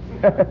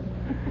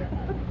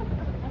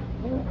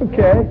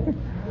 Okay.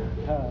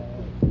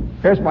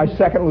 Here's my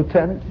second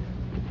lieutenant.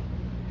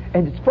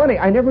 And it's funny,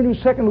 I never knew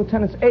second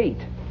lieutenants ate.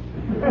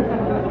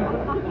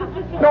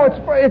 No,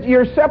 it's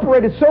you're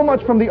separated so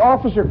much from the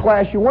officer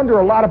class, you wonder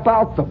a lot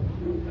about them.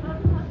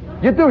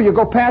 You do. You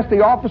go past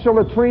the officer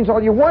latrines,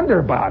 all you wonder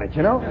about it,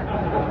 you know?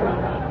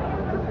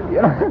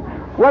 You know,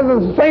 whether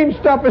the same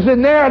stuff is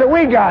in there that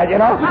we got, you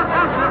know?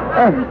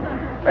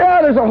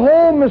 Yeah, there's a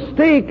whole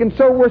mystique, and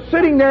so we're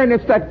sitting there, and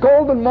it's that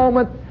golden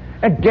moment,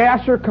 and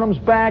Gasser comes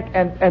back,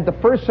 and the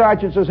first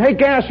sergeant says, "Hey,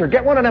 Gasser,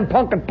 get one of them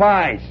pumpkin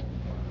pies."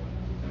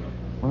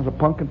 One of the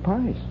pumpkin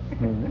pies.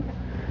 Mm-hmm.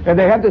 And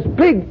they have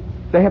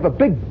a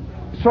big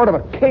sort of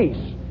a case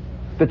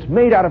that's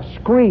made out of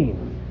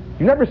screen.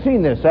 You've never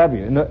seen this, have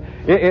you?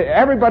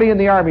 Everybody in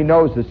the Army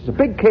knows this. It's a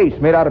big case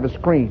made out of a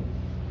screen.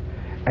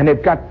 And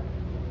they've got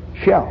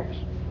shelves.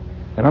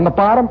 And on the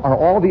bottom are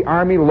all the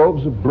Army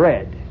loaves of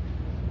bread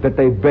that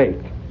they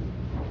baked.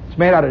 It's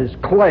made out of this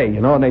clay, you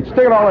know, and they stick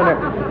it all in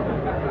there.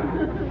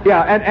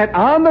 Yeah, and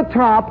on the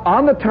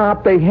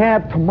top they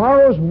have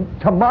tomorrow's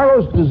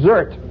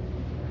dessert.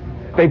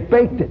 They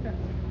baked it.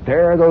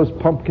 There are those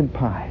pumpkin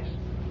pies.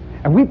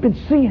 And we've been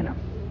seeing them.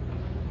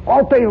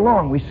 All day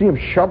long, we see them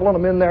shoveling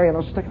them in there, you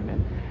know, sticking them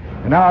in.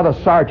 And now the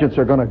sergeants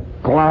are going to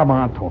glom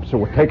onto them, so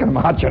we're taking them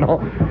out, you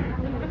know.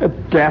 And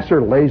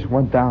Gasser lays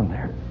one down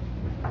there.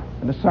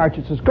 And the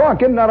sergeant says, "Go on,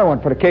 get another one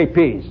for the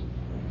KPs."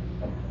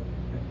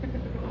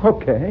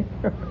 Okay.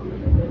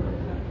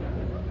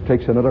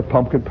 Takes another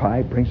pumpkin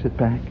pie, brings it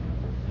back.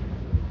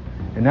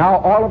 And now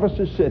all of us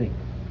are sitting.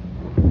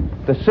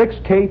 The 6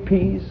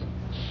 KPs,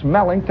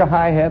 smelling to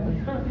high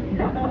heaven.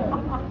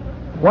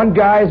 One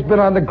guy's been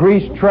on the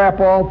grease trap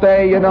all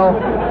day, you know.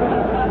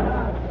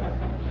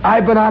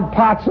 I've been on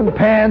pots and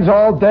pans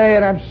all day,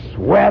 and I'm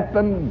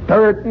sweating,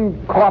 dirt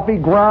and coffee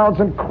grounds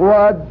and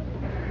crud.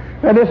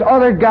 And this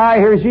other guy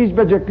here, he's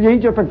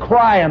just been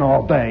crying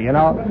all day, you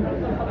know.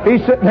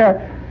 He's sitting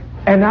there.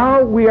 And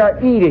now we are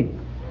eating.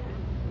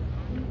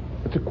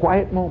 It's a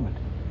quiet moment.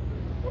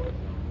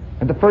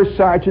 And the first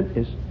sergeant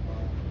is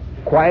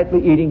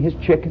quietly eating his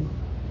chicken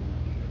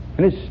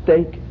and his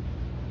steak.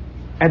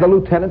 And the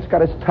lieutenant's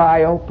got his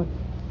tie open.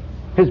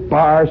 His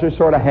bars are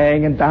sort of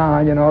hanging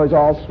down, you know, he's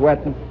all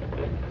sweating.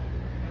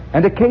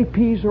 And the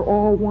KPs are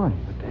all one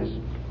with this.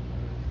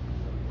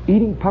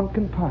 Eating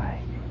pumpkin pie.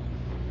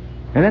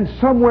 And then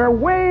somewhere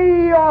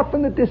way off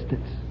in the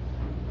distance,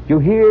 you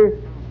hear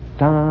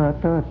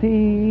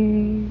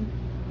da-da-dee,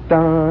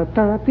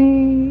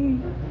 da-da-dee,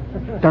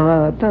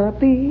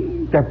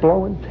 da-da-dee. They're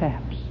blowing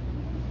taps.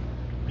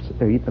 So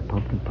they're eating the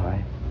pumpkin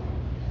pie.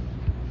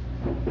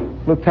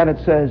 Lieutenant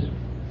says,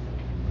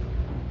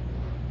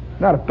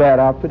 "Not a bad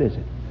outfit, is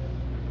it?"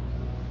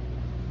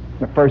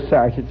 The first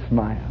sergeant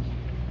smiles.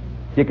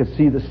 You can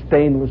see the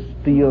stainless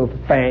steel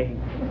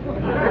fang.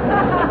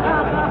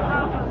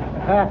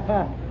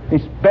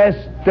 It's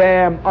best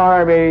damn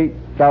Army,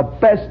 the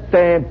best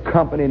damn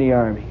company in the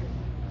Army.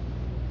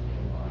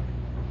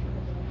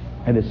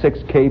 And the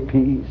 6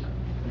 KPs,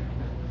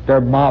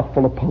 their mouth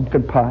full of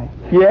pumpkin pie.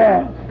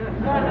 Yeah.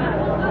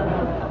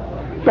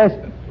 Best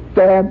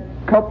damn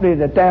company in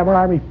the damn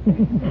Army.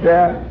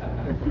 Yeah.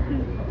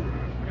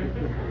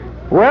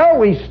 Well,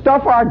 we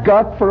stuff our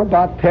gut for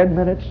about 10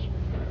 minutes,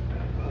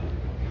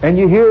 and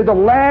you hear the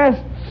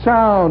last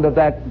sound of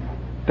that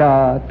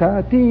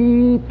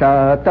da-da-dee,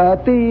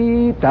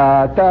 da-da-dee,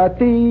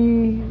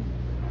 da-da-dee,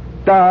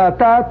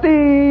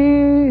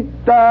 da-da-dee,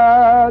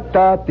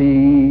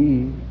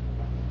 da-da-dee,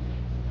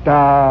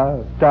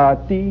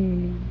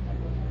 da-da-dee.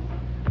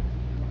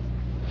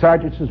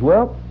 Sergeant says,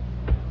 "Well,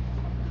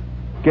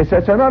 guess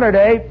that's another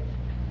day."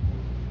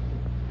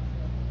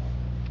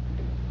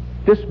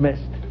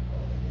 Dismissed.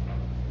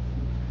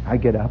 I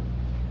get up.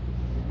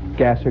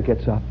 Gasser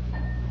gets up.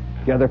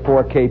 The other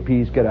 4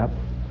 KPs get up.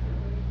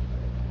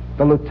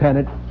 The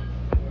lieutenant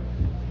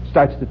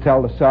starts to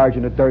tell the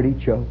sergeant a dirty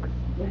joke.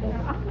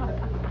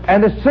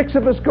 And the 6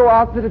 of us go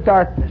out into the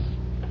darkness.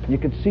 You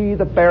can see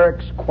the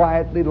barracks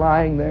quietly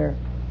lying there.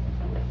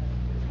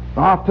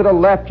 Off to the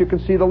left, you can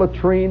see the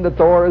latrine. The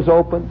door is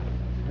open.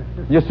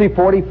 You see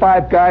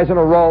 45 guys in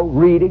a row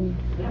reading.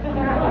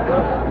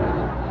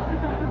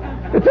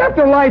 It's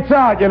after lights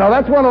out, you know.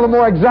 That's one of the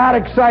more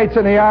exotic sights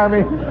in the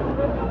Army.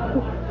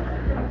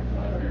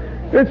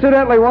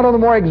 Incidentally, one of the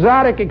more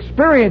exotic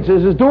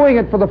experiences is doing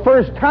it for the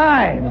first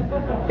time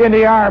in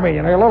the Army.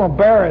 You know, you're a little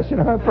embarrassed, you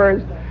know, at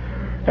first.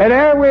 And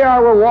there we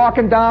are, we're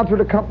walking down through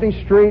the company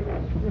street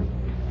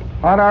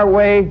on our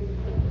way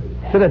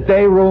to the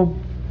day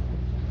room.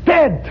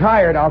 Dead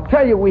tired. I'll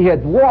tell you, we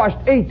had washed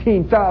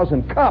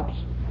 18,000 cups,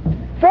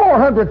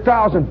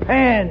 400,000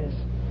 pans.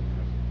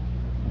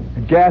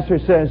 And Gasser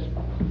says,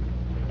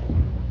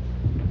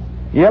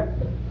 "Yep,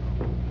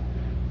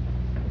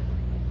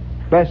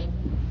 best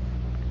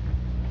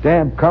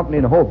damn company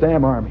in the whole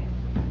damn Army."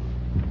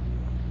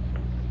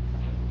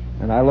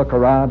 And I look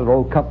around at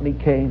old Company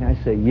K and I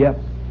say, "Yep."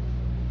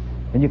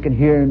 And you can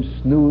hear him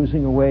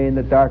snoozing away in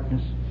the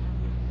darkness.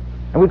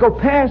 And we go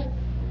past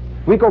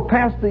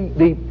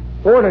the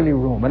orderly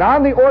room. And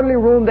on the orderly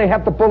room, they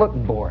have the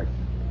bulletin board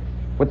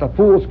with the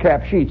fool's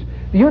cap sheets.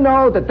 Do you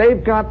know that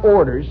they've got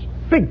orders,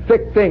 big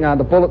thick thing on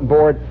the bulletin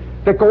board,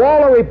 that go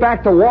all the way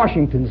back to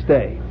Washington's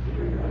day?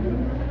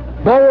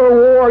 Boer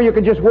War, you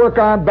can just work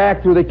on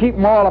back through. They keep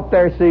them all up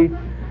there, see?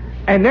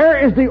 And there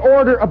is the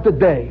order of the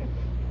day.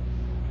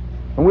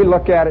 And we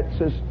look at it, it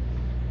says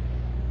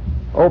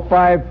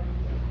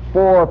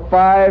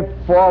 0545,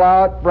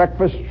 fallout,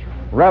 breakfast,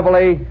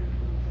 reveille.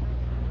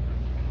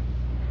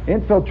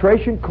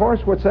 Infiltration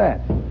course? What's that?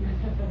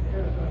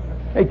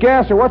 Hey,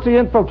 Gasser, what's the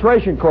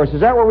infiltration course? Is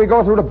that where we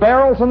go through the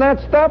barrels and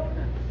that stuff?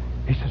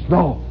 He says,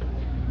 no.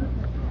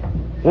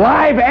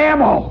 Live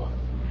ammo.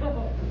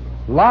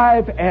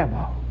 Live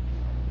ammo.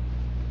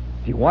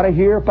 Do you want to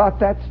hear about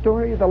that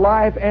story, the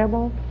live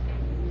ammo?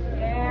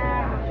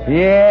 Yeah.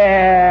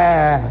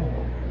 Yeah.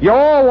 You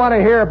all want to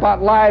hear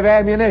about live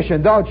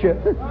ammunition, don't you?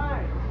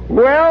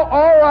 Well,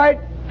 all right.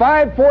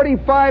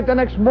 5:45 the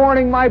next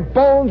morning, my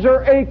bones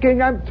are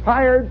aching, I'm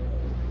tired.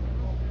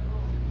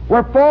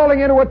 We're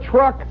falling into a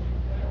truck,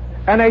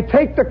 and they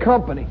take the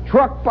company,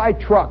 truck by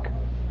truck,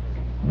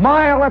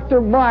 mile after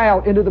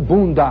mile into the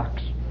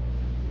boondocks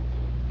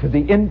to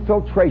the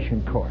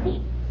infiltration course.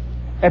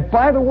 And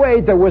by the way,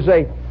 there was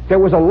a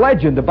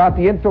legend about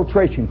the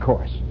infiltration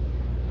course,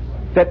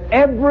 that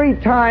every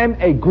time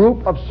a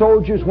group of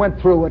soldiers went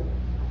through it,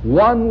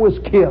 one was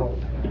killed.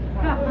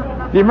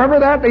 Do you remember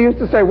that? They used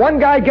to say, one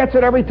guy gets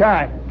it every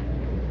time.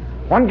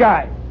 One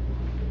guy.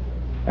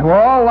 And we're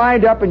all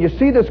lined up, and you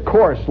see this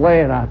course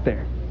laying out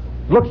there.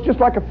 It looks just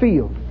like a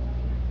field.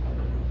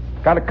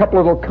 Got a couple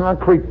of little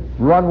concrete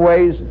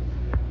runways, a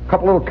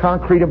couple of little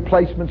concrete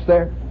emplacements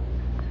there.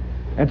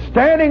 And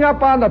standing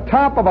up on the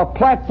top of a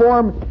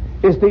platform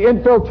is the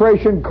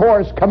infiltration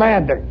course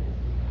commander.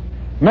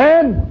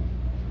 Men,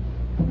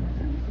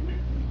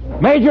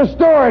 Major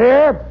Stewart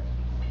here.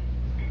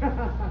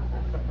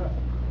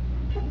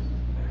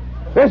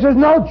 This is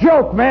no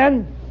joke,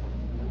 men.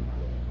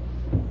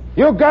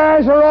 You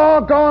guys are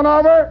all going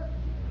over,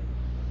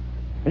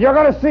 and you're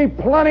going to see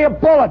plenty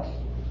of bullets.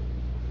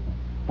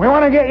 We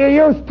want to get you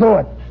used to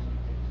it.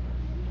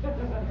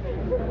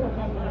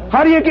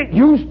 How do you get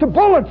used to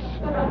bullets?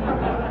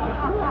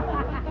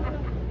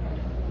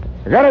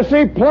 You're going to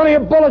see plenty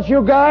of bullets,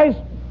 you guys.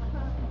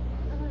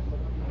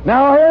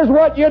 Now, here's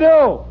what you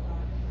do.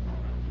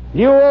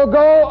 You will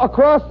go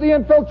across the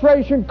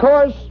infiltration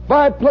course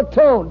by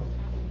platoon.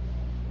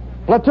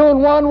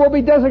 Platoon 1 will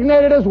be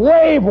designated as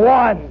Wave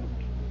 1.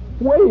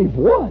 Wave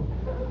 1?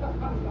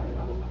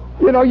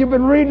 You know, you've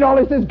been reading all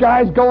this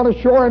guys going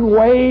ashore in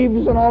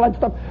waves and all that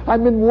stuff.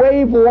 I'm in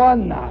Wave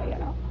 1 now, you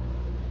know.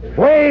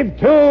 Wave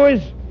 2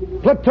 is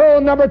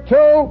platoon number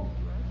 2.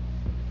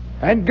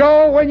 And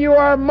go when you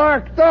are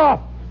marked off.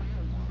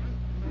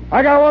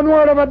 I got one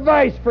word of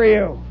advice for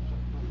you.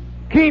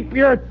 Keep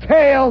your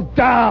tail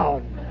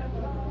down.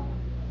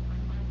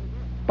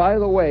 By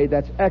the way,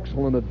 that's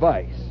excellent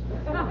advice.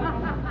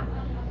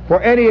 For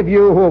any of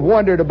you who have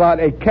wondered about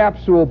a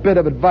capsule bit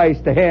of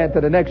advice to hand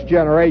to the next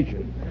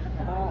generation,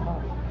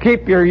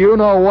 keep your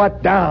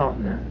you-know-what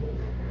down.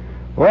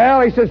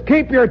 Well, he says,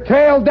 keep your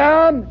tail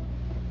down.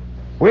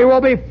 We will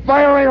be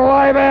firing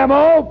live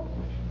ammo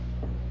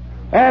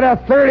at a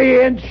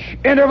 30-inch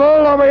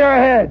interval over your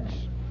heads.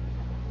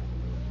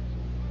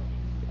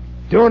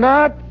 Do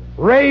not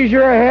raise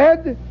your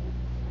head.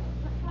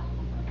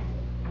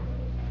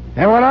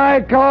 And when I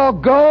call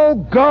go,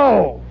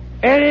 go.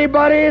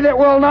 Anybody that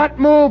will not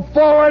move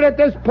forward at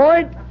this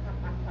point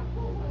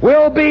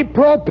will be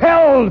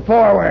propelled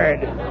forward.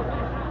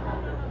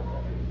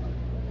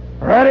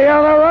 Ready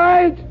on the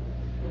right?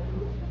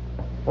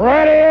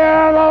 Ready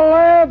on the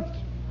left?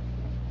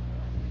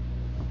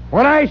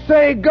 When I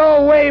say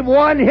go, Wave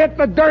 1, hit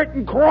the dirt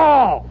and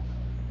crawl.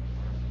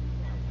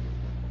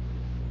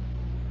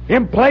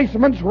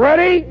 Emplacements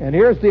ready? And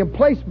here's the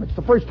emplacements.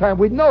 The first time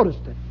we'd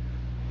noticed it.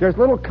 There's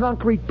little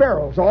concrete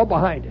barrels all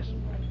behind us.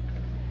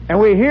 And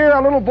we hear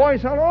a little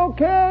voice,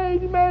 okay,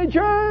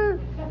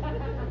 Major.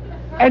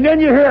 And then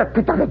you hear,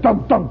 dunk,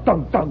 dunk, dunk,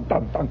 dunk, dunk,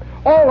 dunk.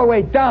 All the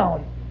way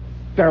down,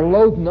 they're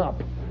loading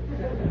up.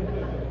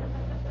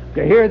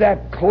 You hear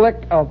that click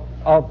of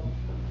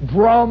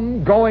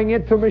drum going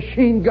into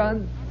machine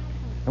gun,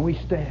 and we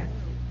stand.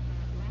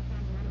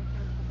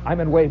 I'm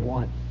in wave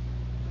 1.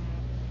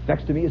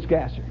 Next to me is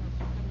Gasser.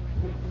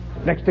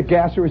 Next to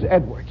Gasser is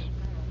Edwards.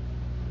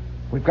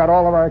 We've got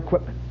all of our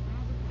equipment.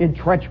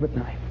 Entrenchment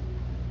knife.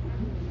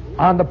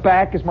 On the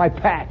back is my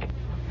pack.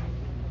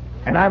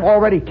 And I'm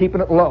already keeping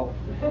it low.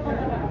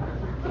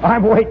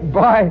 I'm waiting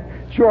by.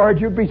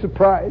 George, you'd be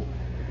surprised.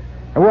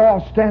 And we're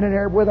all standing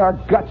there with our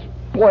guts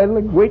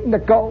boiling, waiting to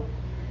go.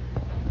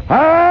 All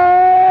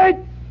right!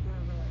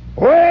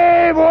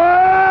 Wave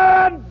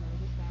 1!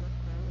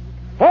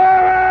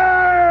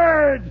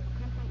 Forward!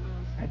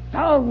 And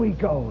down we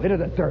go into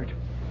the dirt.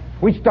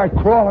 We start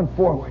crawling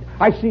forward.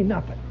 I see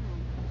nothing.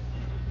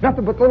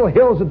 Nothing but little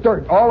hills of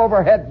dirt all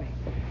overhead me.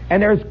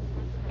 And there's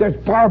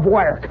barbed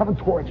wire coming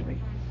towards me.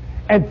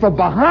 And from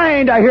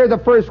behind I hear the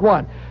first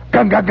one.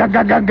 Gun, gun, gun,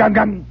 gun, gun, gun,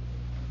 gun.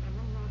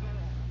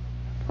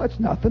 That's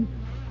nothing.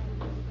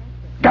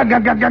 Gun,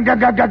 gun, gun, gun, gun,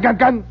 gun, gun, gun,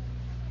 gun.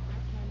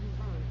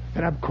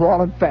 And I'm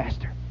crawling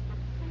faster.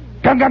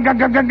 Gun, gun, gun,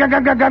 gun, gun, gun,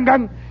 gun, gun, gun,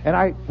 gun. And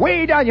I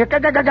way down here.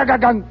 Gun, gun, gun, gun, gun,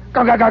 gun,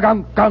 gun, gun,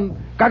 gun, gun,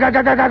 gun, gun,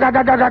 gun, gun, gun,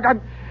 gun, gun, gun,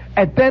 gun.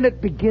 And then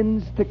it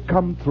begins to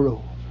come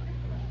through.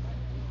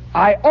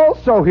 I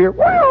also hear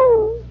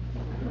woo.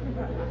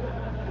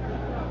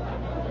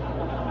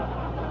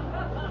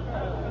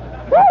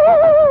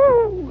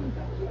 Woo.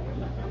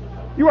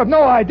 You have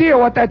no idea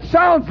what that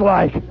sounds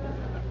like.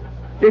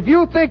 If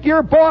you think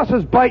your boss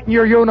is biting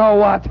your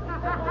you-know-what,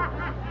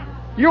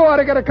 you ought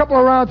to get a couple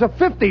of rounds of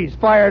 50s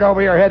fired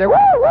over your head. Woo,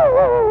 woo,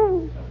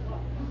 woo.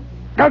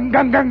 Gun,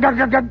 gun, gun, gun,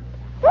 gun, gun.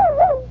 Woo,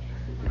 woo.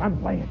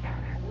 I'm laying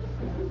down there.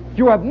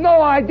 You have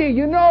no idea.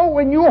 You know,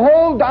 when you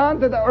hold on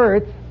to the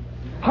earth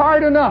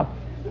hard enough,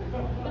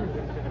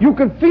 you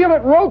can feel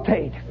it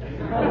rotate.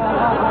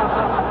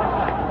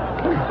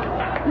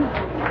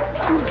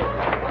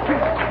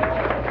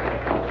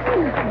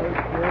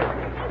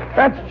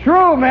 That's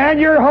true, man.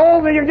 You're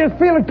holding, you just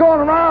feel it going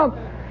around.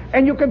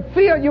 And you can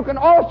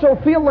also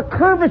feel the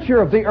curvature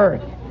of the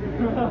earth.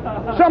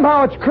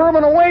 Somehow it's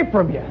curving away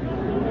from you.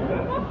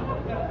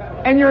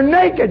 And you're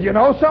naked, you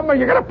know. Somehow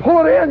you're going to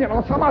pull it in, you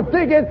know. Somehow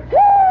dig in.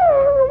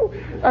 Woo!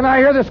 And I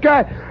hear this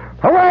guy,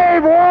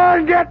 wave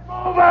 1, get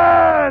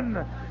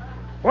moving!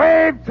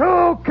 Wave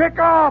 2, kick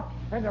off!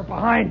 And they're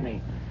behind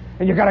me.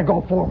 And you got to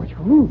go forward.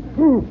 You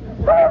go,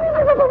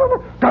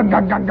 gun,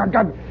 gun, gun, gun,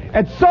 gun.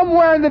 And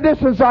somewhere in the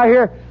distance I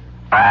hear,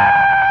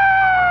 ah!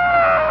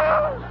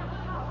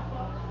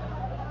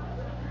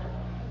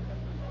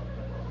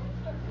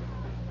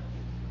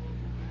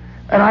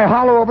 And I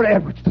holler over to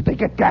Edwards, did they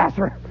get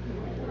Gasser?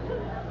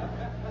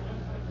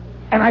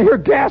 And I hear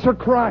Gasser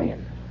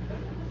crying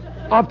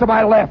off to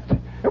my left.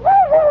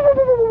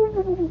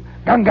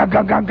 Gun, gun,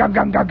 gun, gun, gun,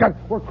 gun, gun, gun.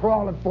 We're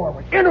crawling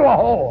forward into a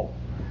hole.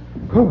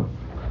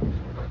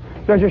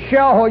 There's a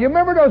shell hole. You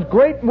remember those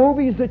great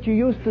movies that you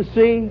used to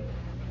see?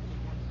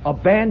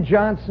 Of Van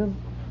Johnson,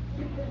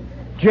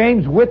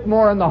 James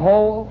Whitmore in the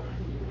hole,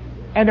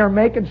 and they're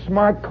making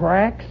smart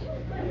cracks.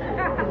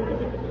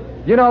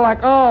 You know, like,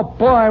 oh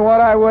boy,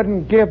 what I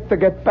wouldn't give to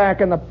get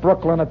back into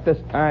Brooklyn at this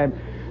time.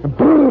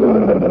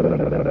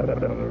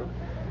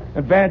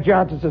 And Van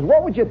Johnson says,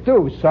 what would you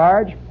do,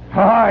 Sarge?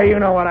 Ah, you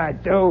know what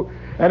I'd do.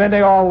 And then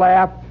they all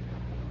laugh.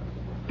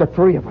 The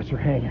three of us are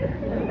hanging.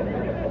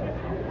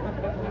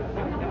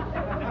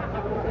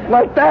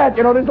 Like that,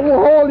 you know, there's a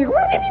little hole. You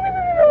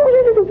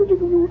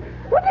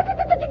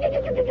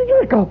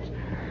it goes.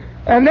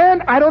 And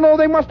then, I don't know,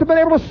 they must have been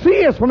able to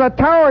see us from the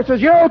tower. It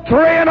says, you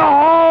three in a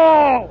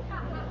hole!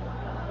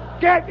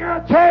 Get your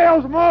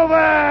tails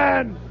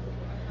moving!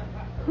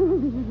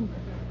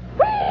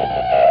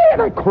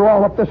 And I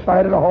crawl up the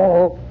side of the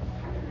hole.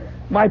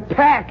 My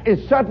pack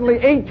is suddenly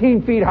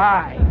 18 feet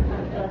high.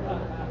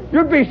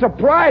 You'd be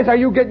surprised how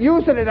you get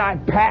used to it.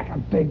 I'm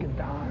big and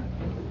down.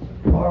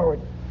 Forward.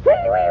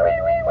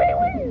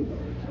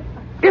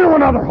 Into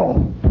another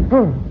hole.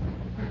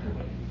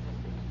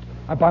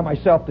 I'm by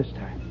myself this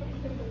time.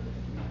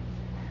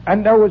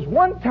 And there was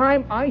one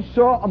time I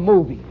saw a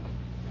movie.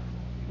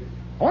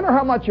 I wonder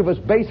how much of us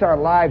base our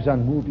lives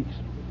on movies.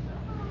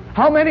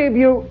 How many of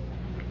you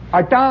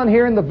are down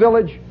here in the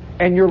village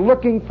and you're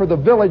looking for the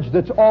village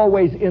that's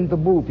always in the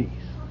movies?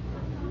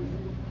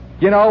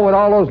 You know, with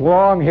all those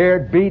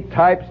long-haired beat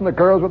types and the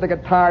girls with the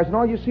guitars, and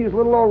all you see is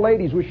little old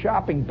ladies with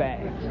shopping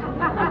bags.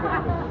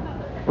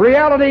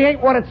 Reality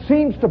ain't what it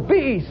seems to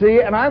be,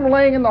 see? And I'm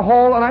laying in the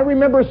hole, and I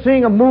remember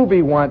seeing a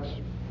movie once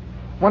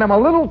when I'm a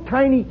little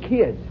tiny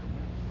kid.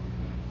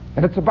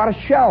 And it's about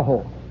a shell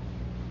hole.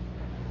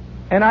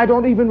 And I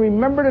don't even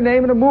remember the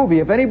name of the movie.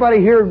 If anybody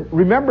here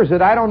remembers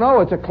it, I don't know.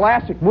 It's a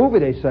classic movie,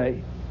 they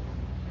say.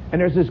 And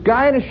there's this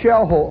guy in a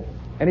shell hole,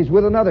 and he's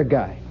with another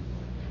guy.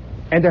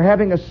 And they're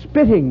having a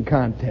spitting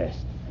contest.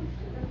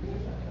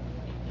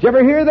 Did you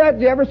ever hear that?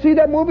 Did you ever see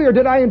that movie, or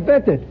did I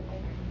invent it?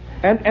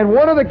 And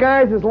one of the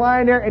guys is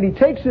lying there, and he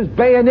takes his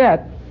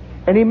bayonet,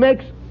 and he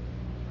makes,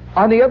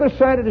 on the other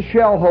side of the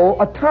shell hole,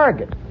 a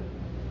target.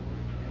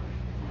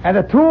 And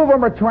the two of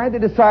them are trying to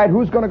decide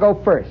who's going to go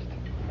first.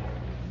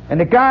 And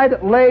the guy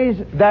that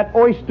lays that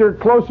oyster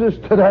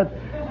closest to that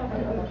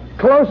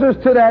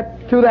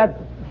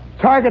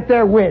target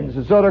there wins.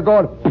 And so they're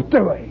going,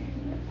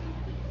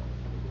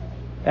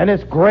 and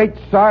this great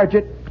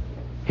sergeant,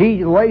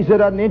 he lays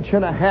it an inch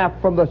and a half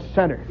from the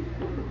center.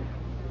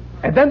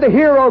 And then the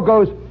hero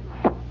goes,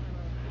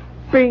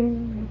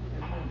 bing.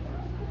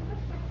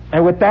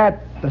 And with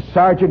that, the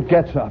sergeant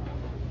gets up.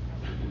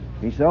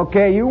 He says,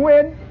 okay, you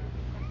win.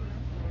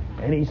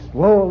 And he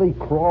slowly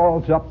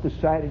crawls up the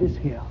side of this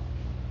hill.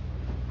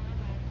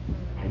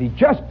 And he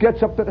just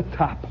gets up to the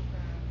top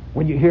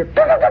when you hear,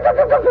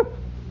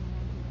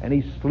 and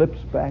he slips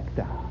back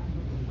down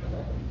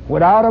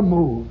without a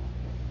move.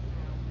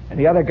 And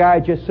the other guy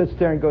just sits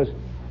there and goes,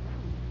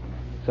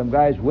 some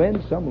guys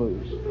win, some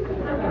lose.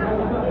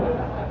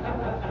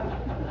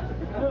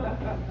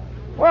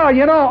 Well,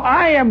 you know,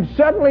 I am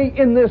suddenly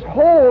in this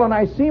hole and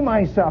I see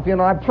myself, you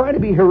know, I'm trying to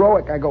be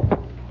heroic. I go,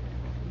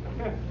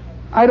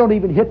 I don't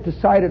even hit the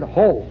side of the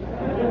hole.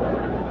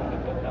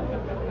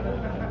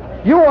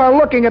 You are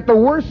looking at the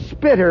worst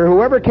spitter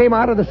who ever came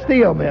out of the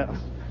steel mills.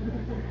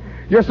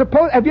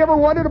 Have you ever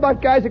wondered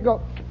about guys that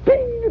go,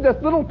 ping, this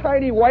little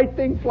tiny white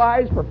thing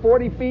flies for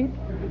 40 feet?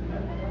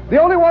 The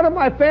only one in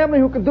my family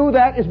who can do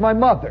that is my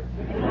mother.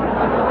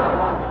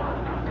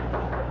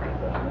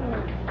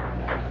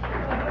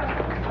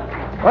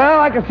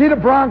 Well, I can see the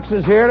Bronx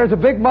is here. There's a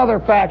big mother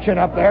faction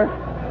up there.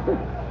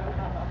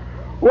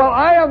 Well,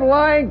 I am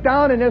lying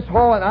down in this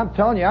hole, and I'm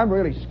telling you, I'm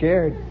really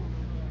scared.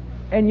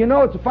 And you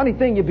know, it's a funny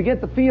thing. You begin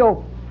to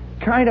feel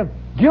kind of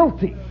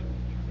guilty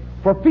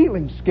for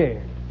feeling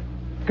scared.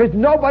 Because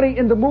nobody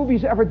in the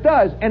movies ever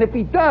does. And if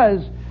he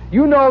does,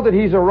 you know that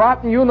he's a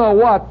rotten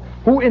you-know-what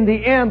who in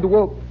the end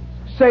will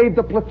save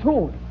the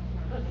platoon.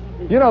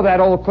 You know that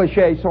old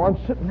cliche. So I'm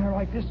sitting there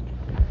like this.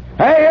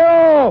 Hey,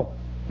 you!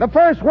 The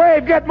first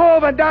wave, get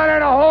moving down in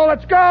the hole.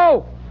 Let's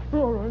go!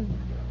 All right.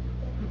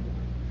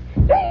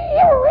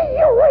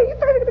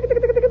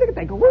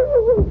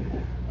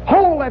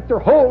 Hole after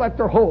hole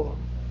after hole.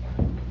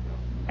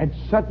 And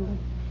suddenly,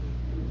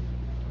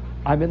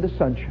 I'm in the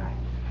sunshine.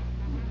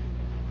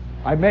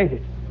 I made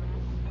it.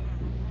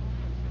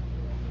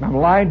 I'm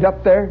lined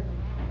up there.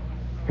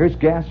 Here's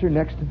Gasser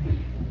next to me.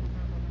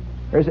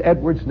 There's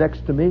Edwards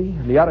next to me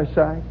on the other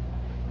side.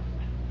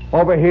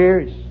 Over here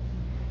is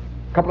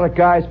a couple of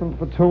guys from the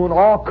platoon,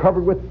 all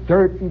covered with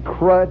dirt and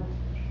crud,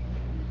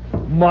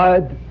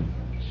 mud,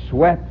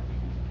 sweat.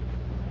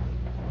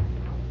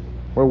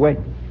 We're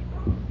waiting.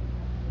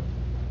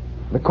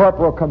 The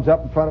corporal comes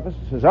up in front of us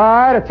and says, all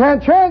right,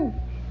 attention!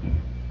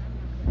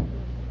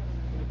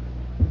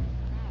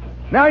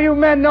 Now you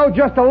men know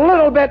just a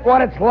little bit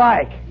what it's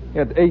like. He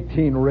had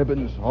 18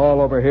 ribbons all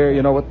over here,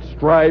 you know, with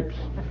stripes.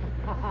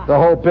 The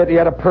whole bit. He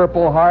had a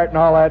purple heart and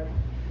all that.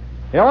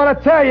 You know, I want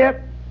to tell you,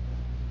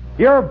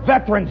 you're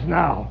veterans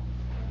now.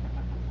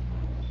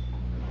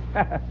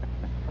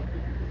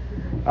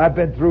 I've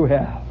been through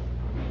hell.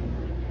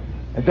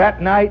 And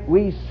that night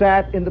we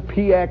sat in the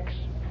PX,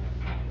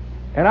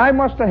 and I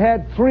must have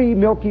had 3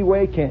 Milky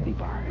Way candy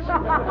bars.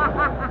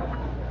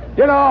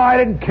 You know, I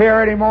didn't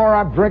care anymore.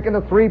 I'm drinking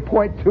the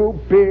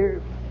 3.2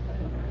 beer,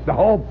 the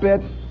whole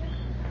bit.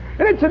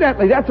 And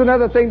incidentally, that's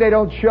another thing they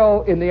don't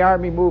show in the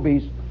Army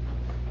movies,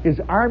 is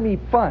Army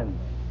fun.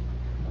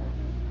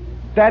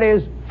 That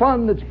is,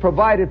 fun that's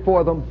provided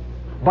for them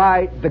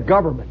by the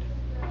government.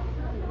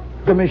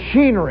 The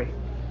machinery.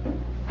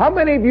 How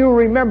many of you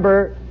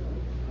remember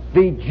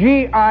the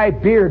GI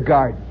beer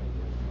garden?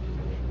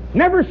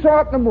 Never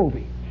saw it in a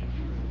movie.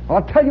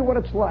 I'll tell you what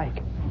it's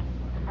like.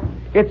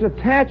 It's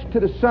attached to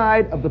the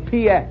side of the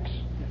PX.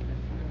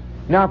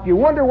 Now, if you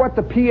wonder what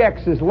the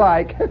PX is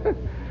like,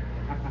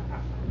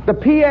 the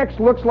PX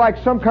looks like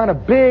some kind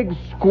of big,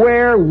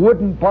 square,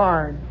 wooden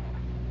barn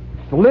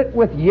lit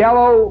with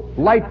yellow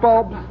light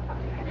bulbs.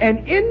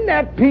 And in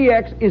that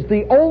PX is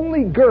the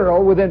only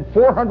girl within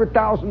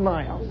 400,000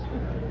 miles.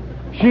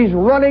 She's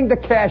running the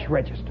cash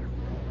register.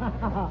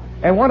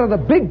 And one of the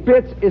big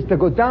bits is to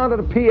go down to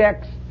the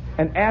PX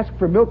and ask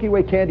for Milky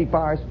Way candy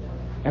bars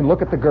and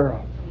look at the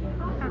girl.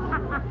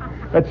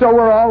 And so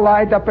we're all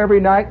lined up every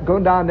night,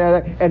 going down there.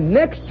 And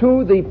next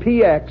to the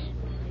PX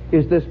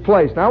is this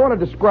place. Now, I want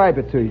to describe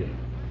it to you.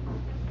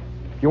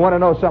 You want to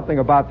know something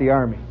about the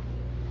Army.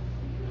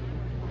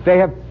 They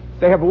have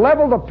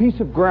leveled a piece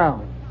of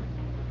ground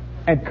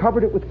and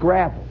covered it with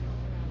gravel.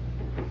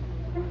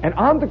 And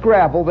on the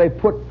gravel, they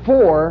put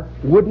 4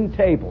 wooden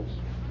tables.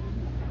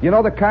 You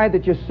know the kind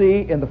that you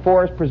see in the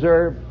forest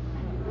preserve?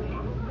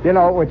 You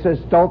know, where it says,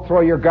 don't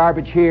throw your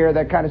garbage here,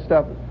 that kind of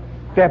stuff.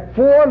 They have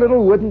 4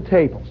 little wooden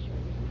tables.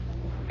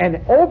 And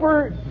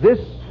over this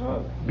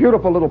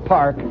beautiful little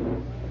park,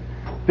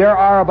 there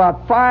are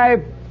about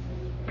 5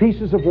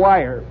 pieces of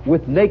wire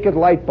with naked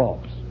light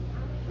bulbs.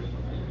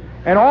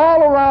 And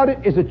all around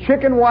it is a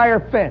chicken wire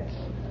fence.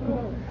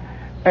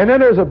 And then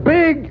there's a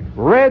big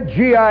red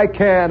GI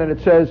can, and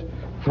it says,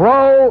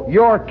 throw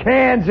your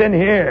cans in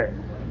here.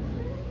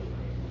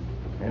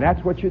 And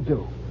that's what you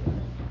do.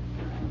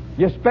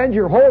 You spend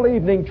your whole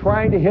evening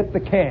trying to hit the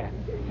can.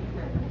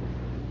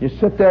 You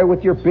sit there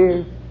with your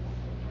beer,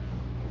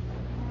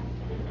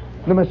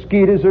 The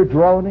mosquitoes are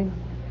droning.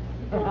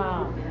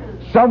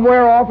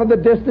 Somewhere off in the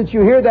distance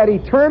you hear that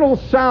eternal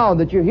sound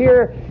that you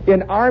hear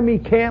in army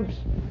camps,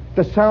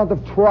 the sound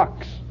of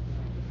trucks.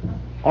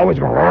 Always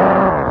going,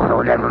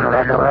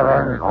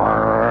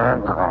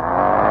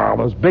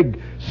 those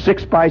big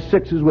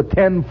 6x6s with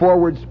 10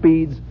 forward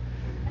speeds.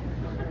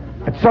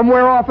 And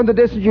somewhere off in the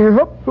distance you hear,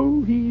 hup,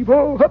 hoo, heave,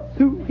 ho, hup,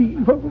 hoo, heave,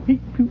 ho,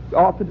 heave, hoo,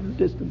 off in the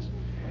distance.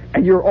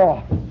 And you're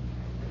off.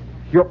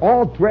 You're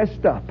all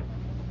dressed up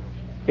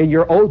in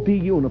your OD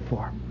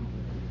uniform.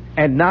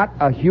 And not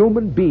a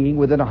human being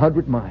within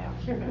 100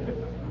 miles.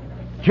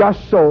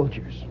 Just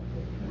soldiers.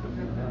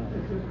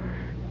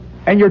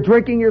 And you're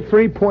drinking your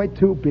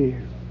 3.2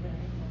 beer.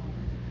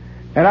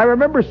 And I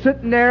remember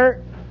sitting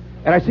there,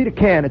 and I see the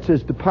can. It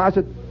says,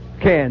 deposit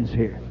cans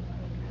here.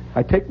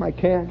 I take my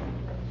can.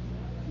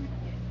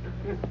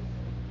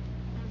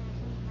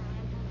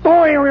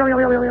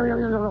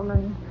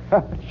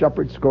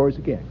 Shepard scores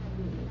again.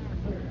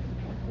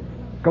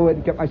 Go ahead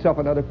and get myself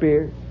another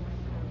beer.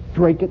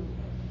 Drink it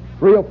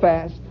real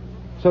fast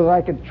so that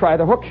I can try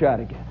the hook shot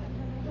again.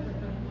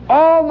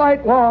 All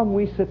night long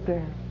we sit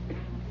there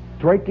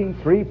drinking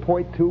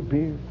 3.2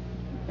 beer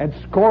and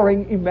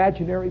scoring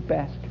imaginary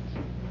baskets.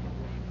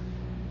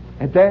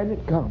 And then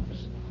it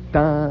comes.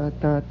 Da,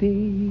 da,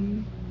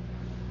 dee.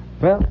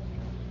 Well,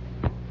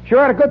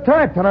 sure had a good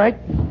time tonight.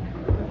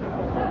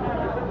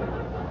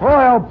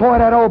 Oh boy,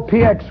 that old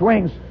PX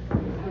swings.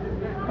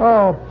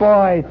 Oh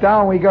boy,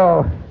 down we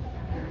go.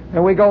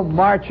 And we go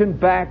marching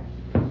back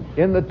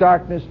in the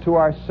darkness to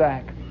our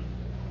sack.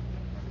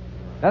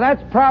 Now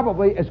that's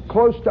probably as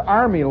close to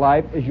Army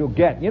life as you'll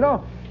get. You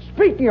know,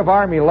 speaking of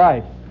Army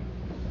life,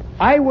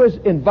 I was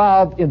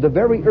involved in the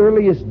very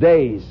earliest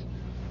days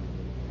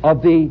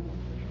of the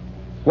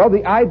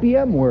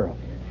IBM world,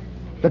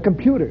 the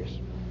computers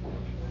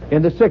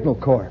in the Signal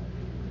Corps.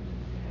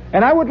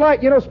 And I would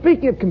like,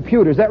 speaking of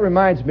computers, that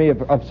reminds me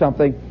of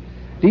something.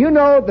 Do you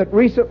know that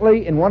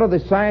recently in one of the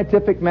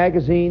scientific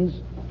magazines,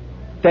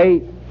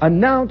 they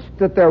announced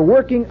that they're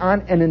working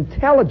on an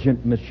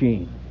intelligent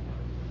machine?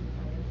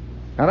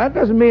 Now that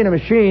doesn't mean a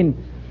machine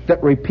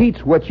that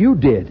repeats what you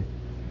did.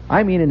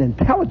 I mean an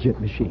intelligent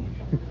machine.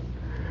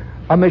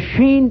 A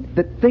machine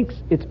that thinks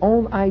its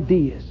own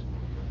ideas,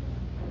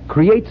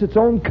 creates its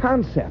own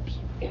concepts,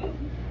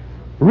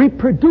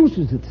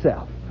 reproduces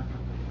itself.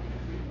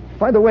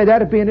 By the way,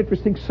 that'd be an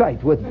interesting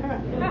sight, wouldn't it?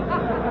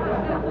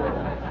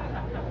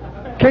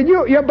 Can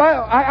you?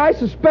 I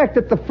suspect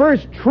that the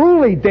first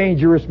truly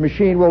dangerous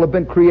machine will have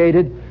been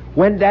created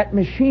when that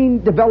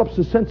machine develops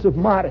a sense of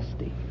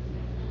modesty.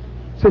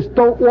 Says,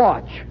 "Don't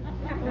watch."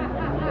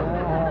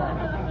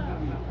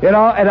 And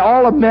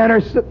all the men are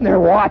sitting there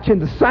watching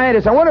the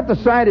scientists. I wonder if the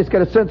scientists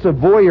get a sense of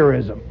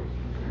voyeurism.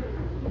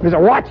 Because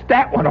watch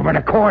that one over in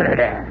the corner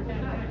there.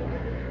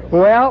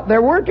 Well,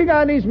 they're working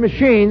on these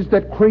machines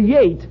that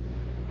create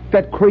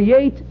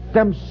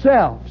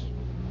themselves,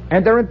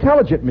 and they're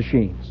intelligent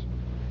machines.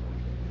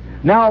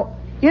 Now,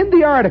 in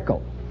the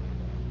article,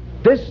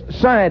 this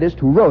scientist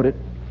who wrote it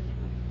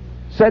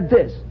said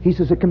this. He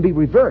says it can be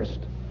reversed.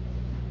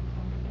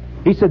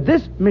 He said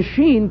this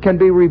machine can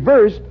be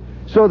reversed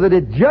so that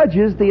it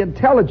judges the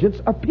intelligence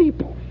of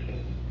people.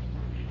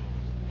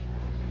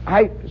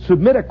 I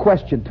submit a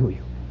question to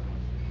you.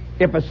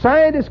 If a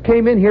scientist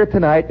came in here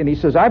tonight and he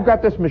says, I've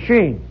got this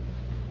machine,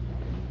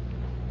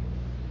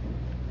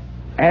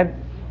 and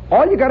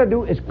all you got to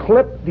do is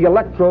clip the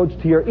electrodes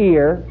to your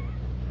ear,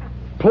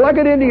 plug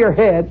it into your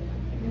head,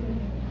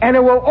 and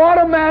it will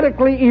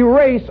automatically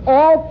erase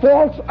all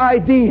false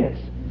ideas,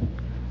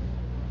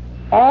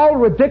 all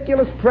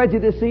ridiculous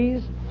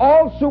prejudices,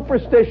 all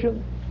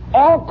superstition,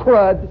 all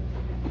crud,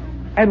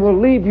 and will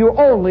leave you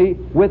only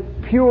with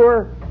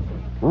pure,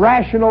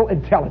 rational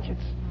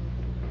intelligence.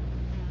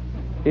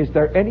 Is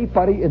there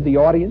anybody in the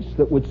audience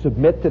that would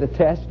submit to the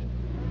test?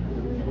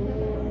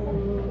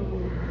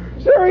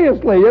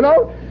 Seriously,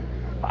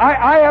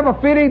 I have a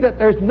feeling that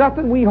there's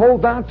nothing we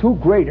hold on to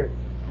greater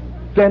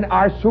than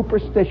our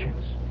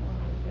superstitions.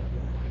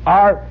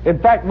 In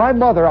fact, my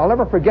mother, I'll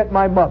never forget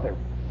my mother.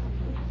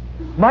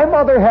 My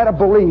mother had a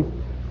belief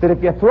that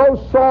if you throw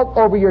salt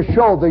over your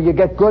shoulder, you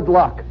get good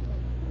luck.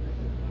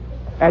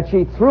 And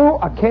she threw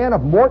a can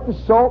of Morton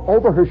salt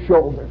over her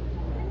shoulder,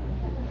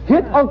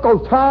 hit Uncle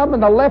Tom in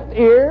the left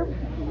ear,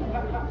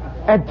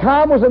 and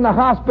Tom was in the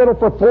hospital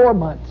for 4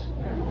 months.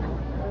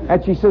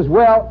 And she says,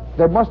 well,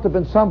 there must have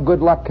been some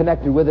good luck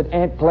connected with it.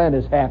 Aunt Glenn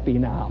is happy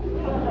now.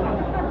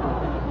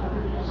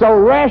 So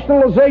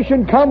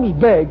rationalization comes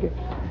big.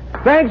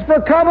 Thanks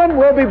for coming.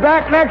 We'll be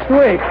back next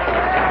week.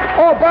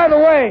 Oh, by the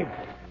way,